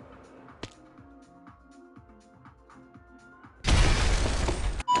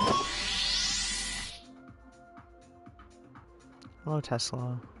 Hello,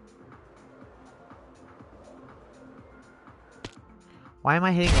 Tesla. Why am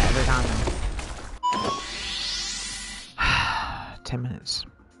I hitting that every time? 10 minutes.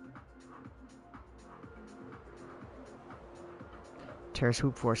 Terra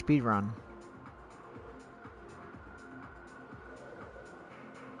Swoop for speed run.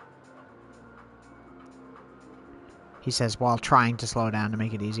 He says while trying to slow down to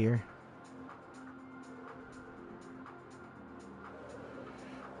make it easier.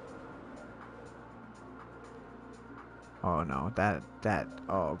 Oh no,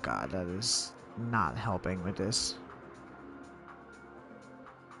 oh god, that is not helping with this.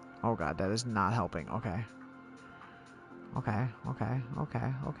 Oh god, that is not helping. Okay. Okay, okay,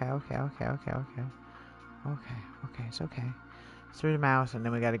 okay, okay, okay, okay, okay, okay. Okay, okay, it's okay. Through the mouth, and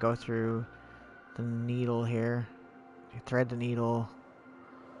then we gotta go through the needle here. You thread the needle.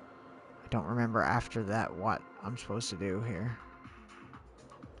 I don't remember after that what I'm supposed to do here.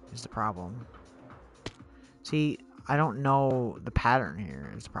 Is the problem. See, I don't know the pattern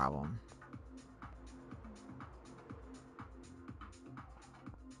here is the problem.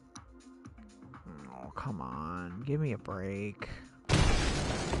 Oh, come on. Give me a break.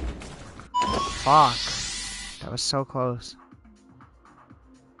 Fuck. That was so close.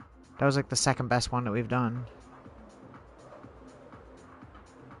 That was like the second best one that we've done.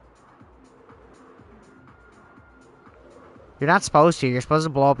 You're not supposed to. You're supposed to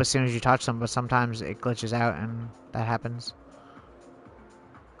blow up as soon as you touch them, but sometimes it glitches out and that happens.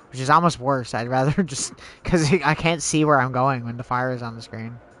 Which is almost worse. I'd rather just... Because I can't see where I'm going when the fire is on the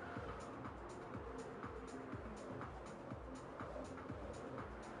screen.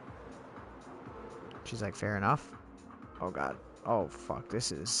 She's like, fair enough. Oh god. Oh fuck.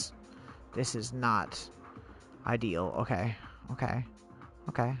 This is not ideal. Okay. Okay.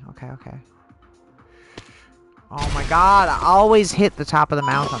 Okay. Okay. Okay. Oh my god. I always hit the top of the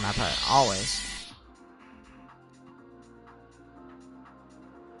mouth on that part. Always.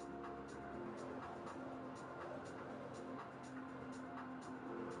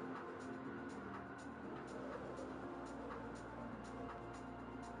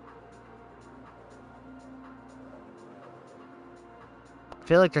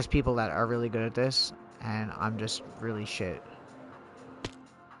 feel like there's people that are really good at this, and I'm just really shit.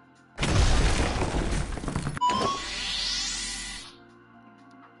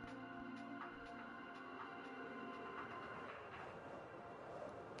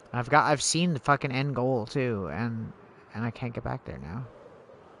 I've seen the fucking end goal too, and I can't get back there now.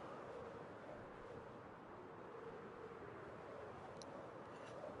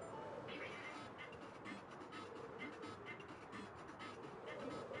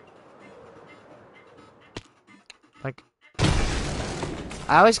 Like,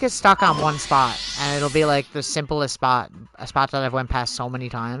 I always get stuck on one spot, and it'll be like the simplest spot, a spot that I've went past so many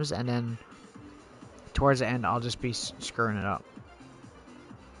times, and then towards the end I'll just be screwing it up.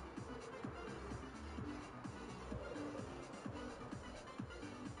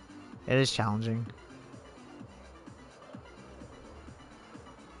 It is challenging.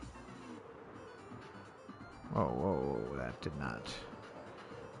 Whoa, whoa, whoa, that did not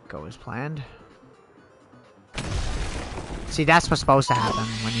go as planned. See, that's what's supposed to happen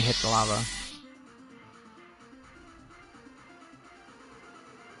when you hit the lava.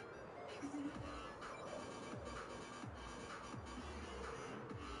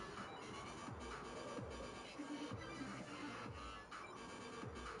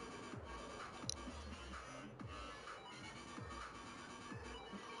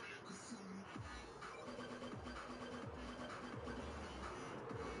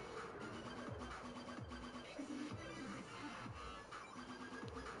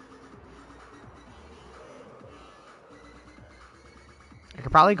 I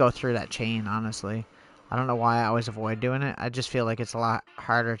could probably go through that chain, honestly. I don't know why I always avoid doing it. I just feel like it's a lot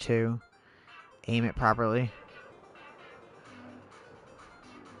harder to aim it properly.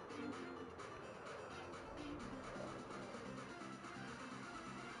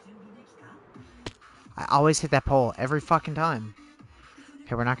 I always hit that pole every fucking time.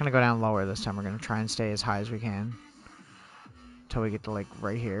 Okay, we're not going to go down lower this time. We're going to try and stay as high as we can until we get to, like,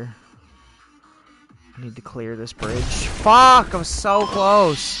 right here. I need to clear this bridge. Fuck! I was so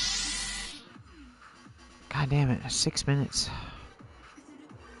close! God damn it. 6 minutes.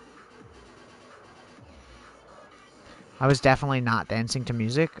 I was definitely not dancing to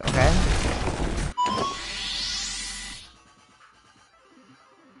music, okay?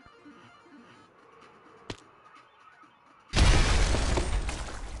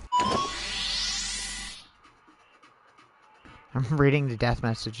 I'm reading the death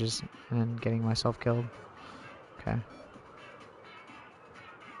messages and then getting myself killed. Okay.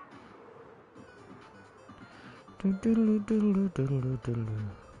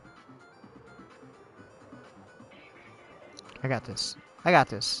 I got this. I got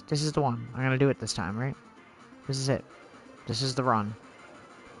this. This is the one. I'm gonna do it this time, right? This is it. This is the run.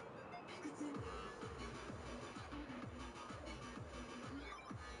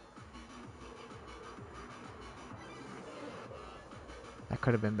 That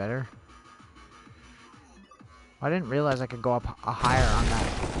could have been better. I didn't realize I could go up higher on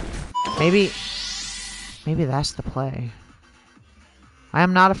that. Maybe that's the play. I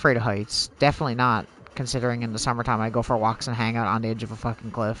am not afraid of heights. Definitely not, considering in the summertime I go for walks and hang out on the edge of a fucking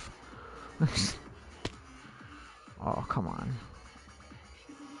cliff. Oh, come on.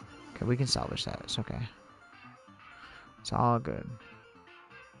 Okay, we can salvage that. It's okay. It's all good.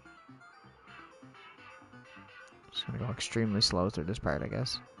 Just gonna go extremely slow through this part, I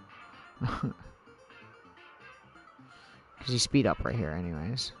guess. Because you speed up right here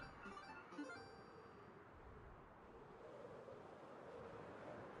anyways.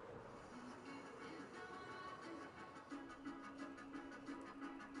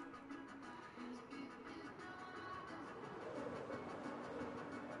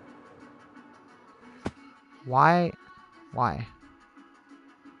 Why? Why?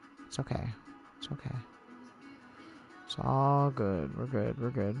 It's okay. It's okay. It's all good. We're good.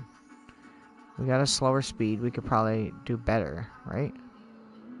 We're good. We got a slower speed. We could probably do better, right?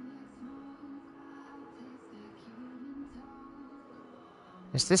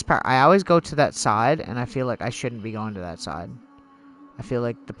 It's this part. I always go to that side, and I feel like I shouldn't be going to that side. I feel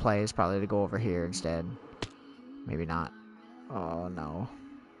like the play is probably to go over here instead. Maybe not. Oh, no.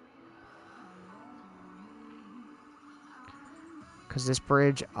 Because this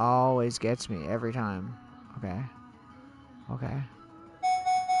bridge always gets me every time. Okay. Okay.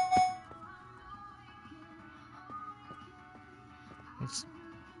 It's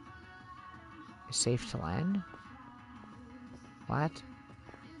safe to land? What?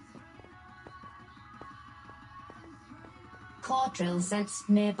 Core drill sensed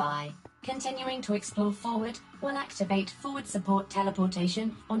nearby. Continuing to explore forward, will activate forward support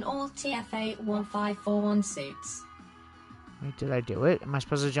teleportation on all TFA 1541 suits. Wait, did I do it? Am I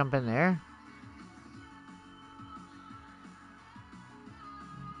supposed to jump in there?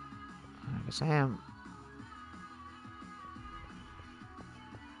 I guess I am.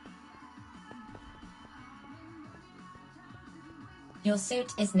 Your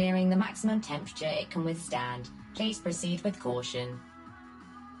suit is nearing the maximum temperature it can withstand. Please proceed with caution.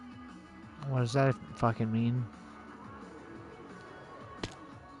 What does that fucking mean?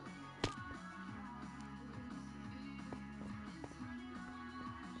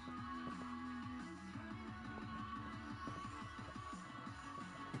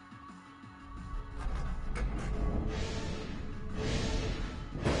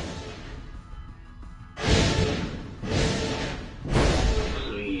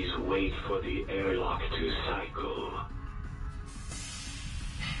 Wait for the airlock to cycle.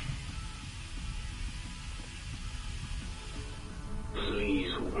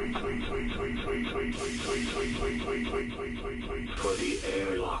 Please wait for the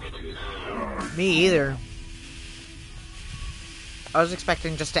airlock to start. Me either. I was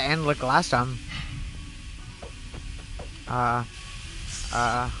expecting just to end like last time.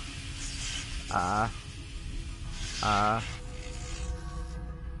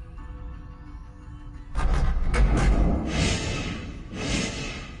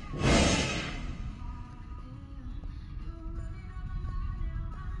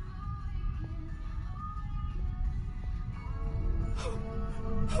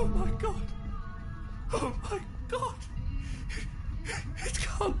 Oh my god! Oh my god! It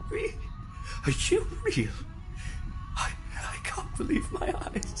can't be! Are you real? I can't believe my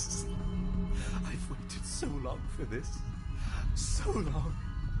eyes. I've waited so long for this. So long.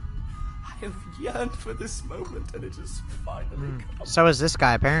 I have yearned for this moment and it has finally come. So is this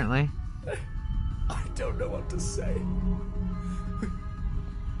guy, apparently. I don't know what to say.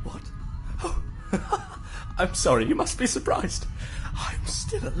 What? Oh. I'm sorry, you must be surprised. I'm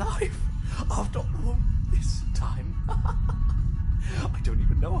still alive after all this time. I don't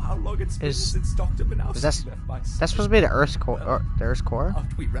even know how long it's been since Dr. Minowski left my side. That's supposed to be the Earth's core. Or the Earth's core?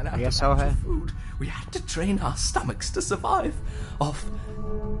 After we ran out of food, we had to train our stomachs to survive off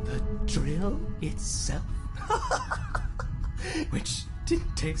the drill itself. Which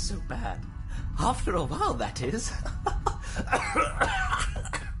didn't taste so bad. After a while, that is.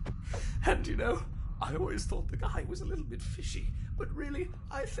 And you know, I always thought the guy was a little bit fishy, but really,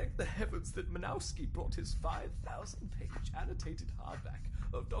 I thank the heavens that Minowski brought his 5,000-page annotated hardback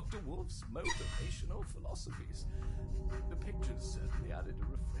of Dr. Wolf's motivational philosophies. The pictures certainly added a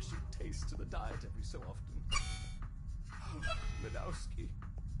refreshing taste to the diet every so often. Oh, Minowski.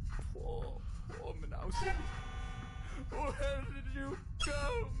 Poor Minowski. Where did you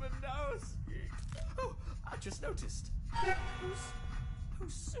go, Minowski? Oh, I just noticed.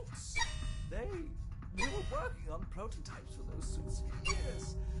 Those suits. We were working on prototypes for those suits for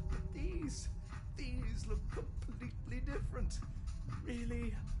years, but these look completely different.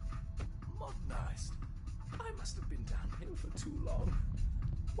 Really modernized. I must have been down here for too long.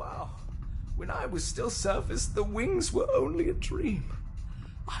 Wow. When I was still surface, the wings were only a dream.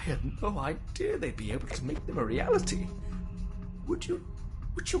 I had no idea they'd be able to make them a reality. Would you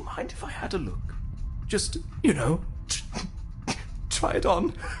mind if I had a look? Just, you know, try it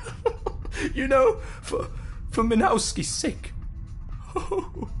on. You know, for Minowski's sake.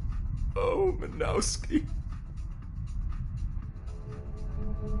 Oh, Minowski.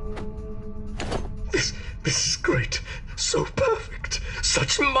 This is great. So perfect.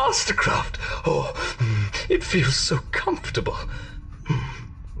 Such mastercraft. Oh, it feels so comfortable.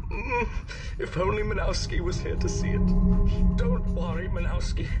 If only Minowski was here to see it. Don't worry,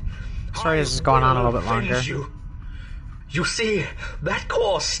 Minowski. Sorry, this is going on a little bit longer. You see, that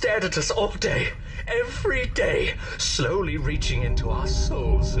core stared at us all day, every day, slowly reaching into our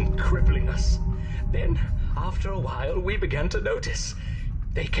souls and crippling us. Then, after a while, we began to notice.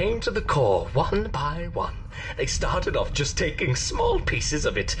 They came to the core one by one. They started off just taking small pieces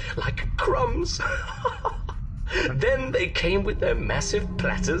of it, like crumbs. Then they came with their massive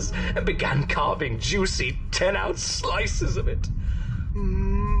platters and began carving juicy 10-ounce slices of it.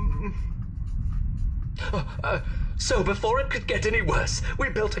 So before it could get any worse, we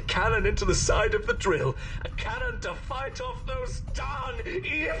built a cannon into the side of the drill. A cannon to fight off those darn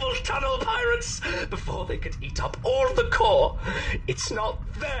evil tunnel pirates before they could eat up all the core. It's not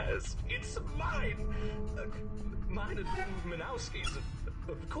theirs, it's mine. Mine and Minowski's,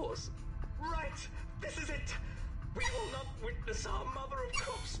 of course. Right, this is it. We will not witness our mother of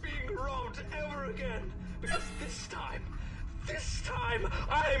crops being robbed ever again. Because this time,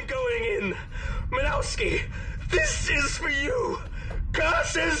 I'm going in. Minowski, this is for you.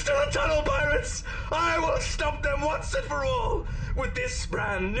 Curses to the tunnel pirates. pirates! I will stop them once and for all! With this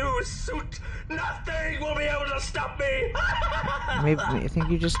brand new suit, nothing will be able to stop me! Maybe I think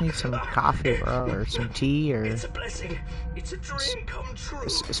you just need some coffee, bro, or some tea, or It's a blessing. It's a dream come true.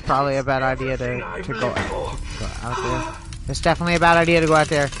 it's probably a bad idea to go Everything I've go out there. It's definitely a bad idea to go out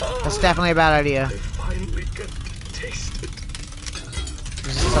there. That's definitely a bad idea. I finally can taste it.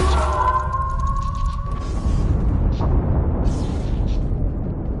 This is such.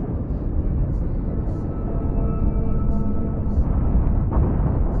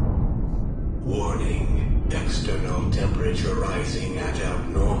 Warning. External temperature rising at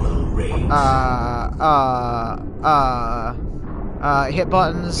abnormal rates. Hit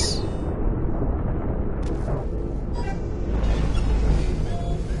buttons.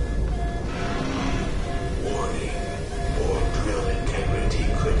 Warning. Ore drill integrity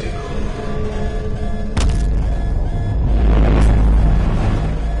critical.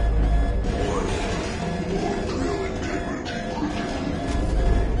 Warning. Ore drill integrity critical.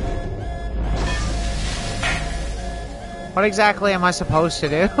 What exactly am I supposed to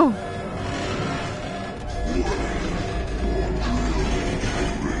do?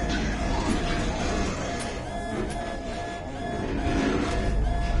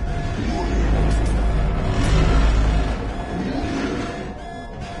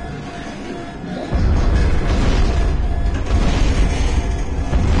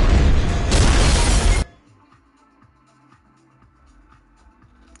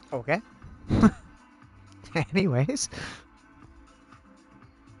 Okay. Anyways.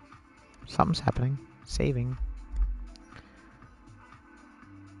 Something's happening. Saving.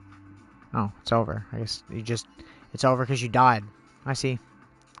 Oh, it's over. I guess it's over because you died. I see.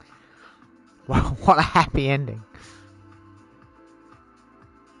 Wow, what a happy ending.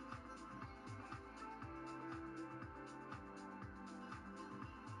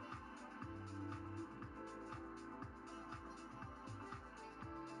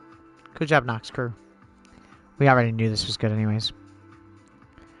 Good job, Nox crew. We already knew this was good anyways.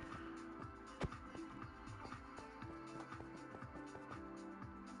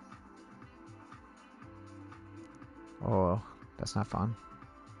 Oh, that's not fun.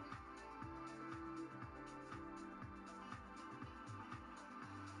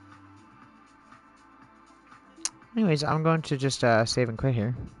 Anyways, I'm going to just save and quit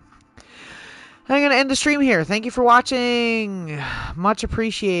here. I'm going to end the stream here. Thank you for watching. Much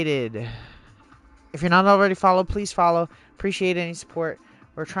appreciated. If you're not already followed, please follow. Appreciate any support.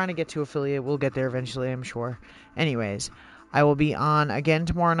 We're trying to get to affiliate. We'll get there eventually, I'm sure. Anyways, I will be on again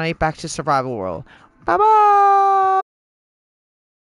tomorrow night back to Survival World. Bye-bye!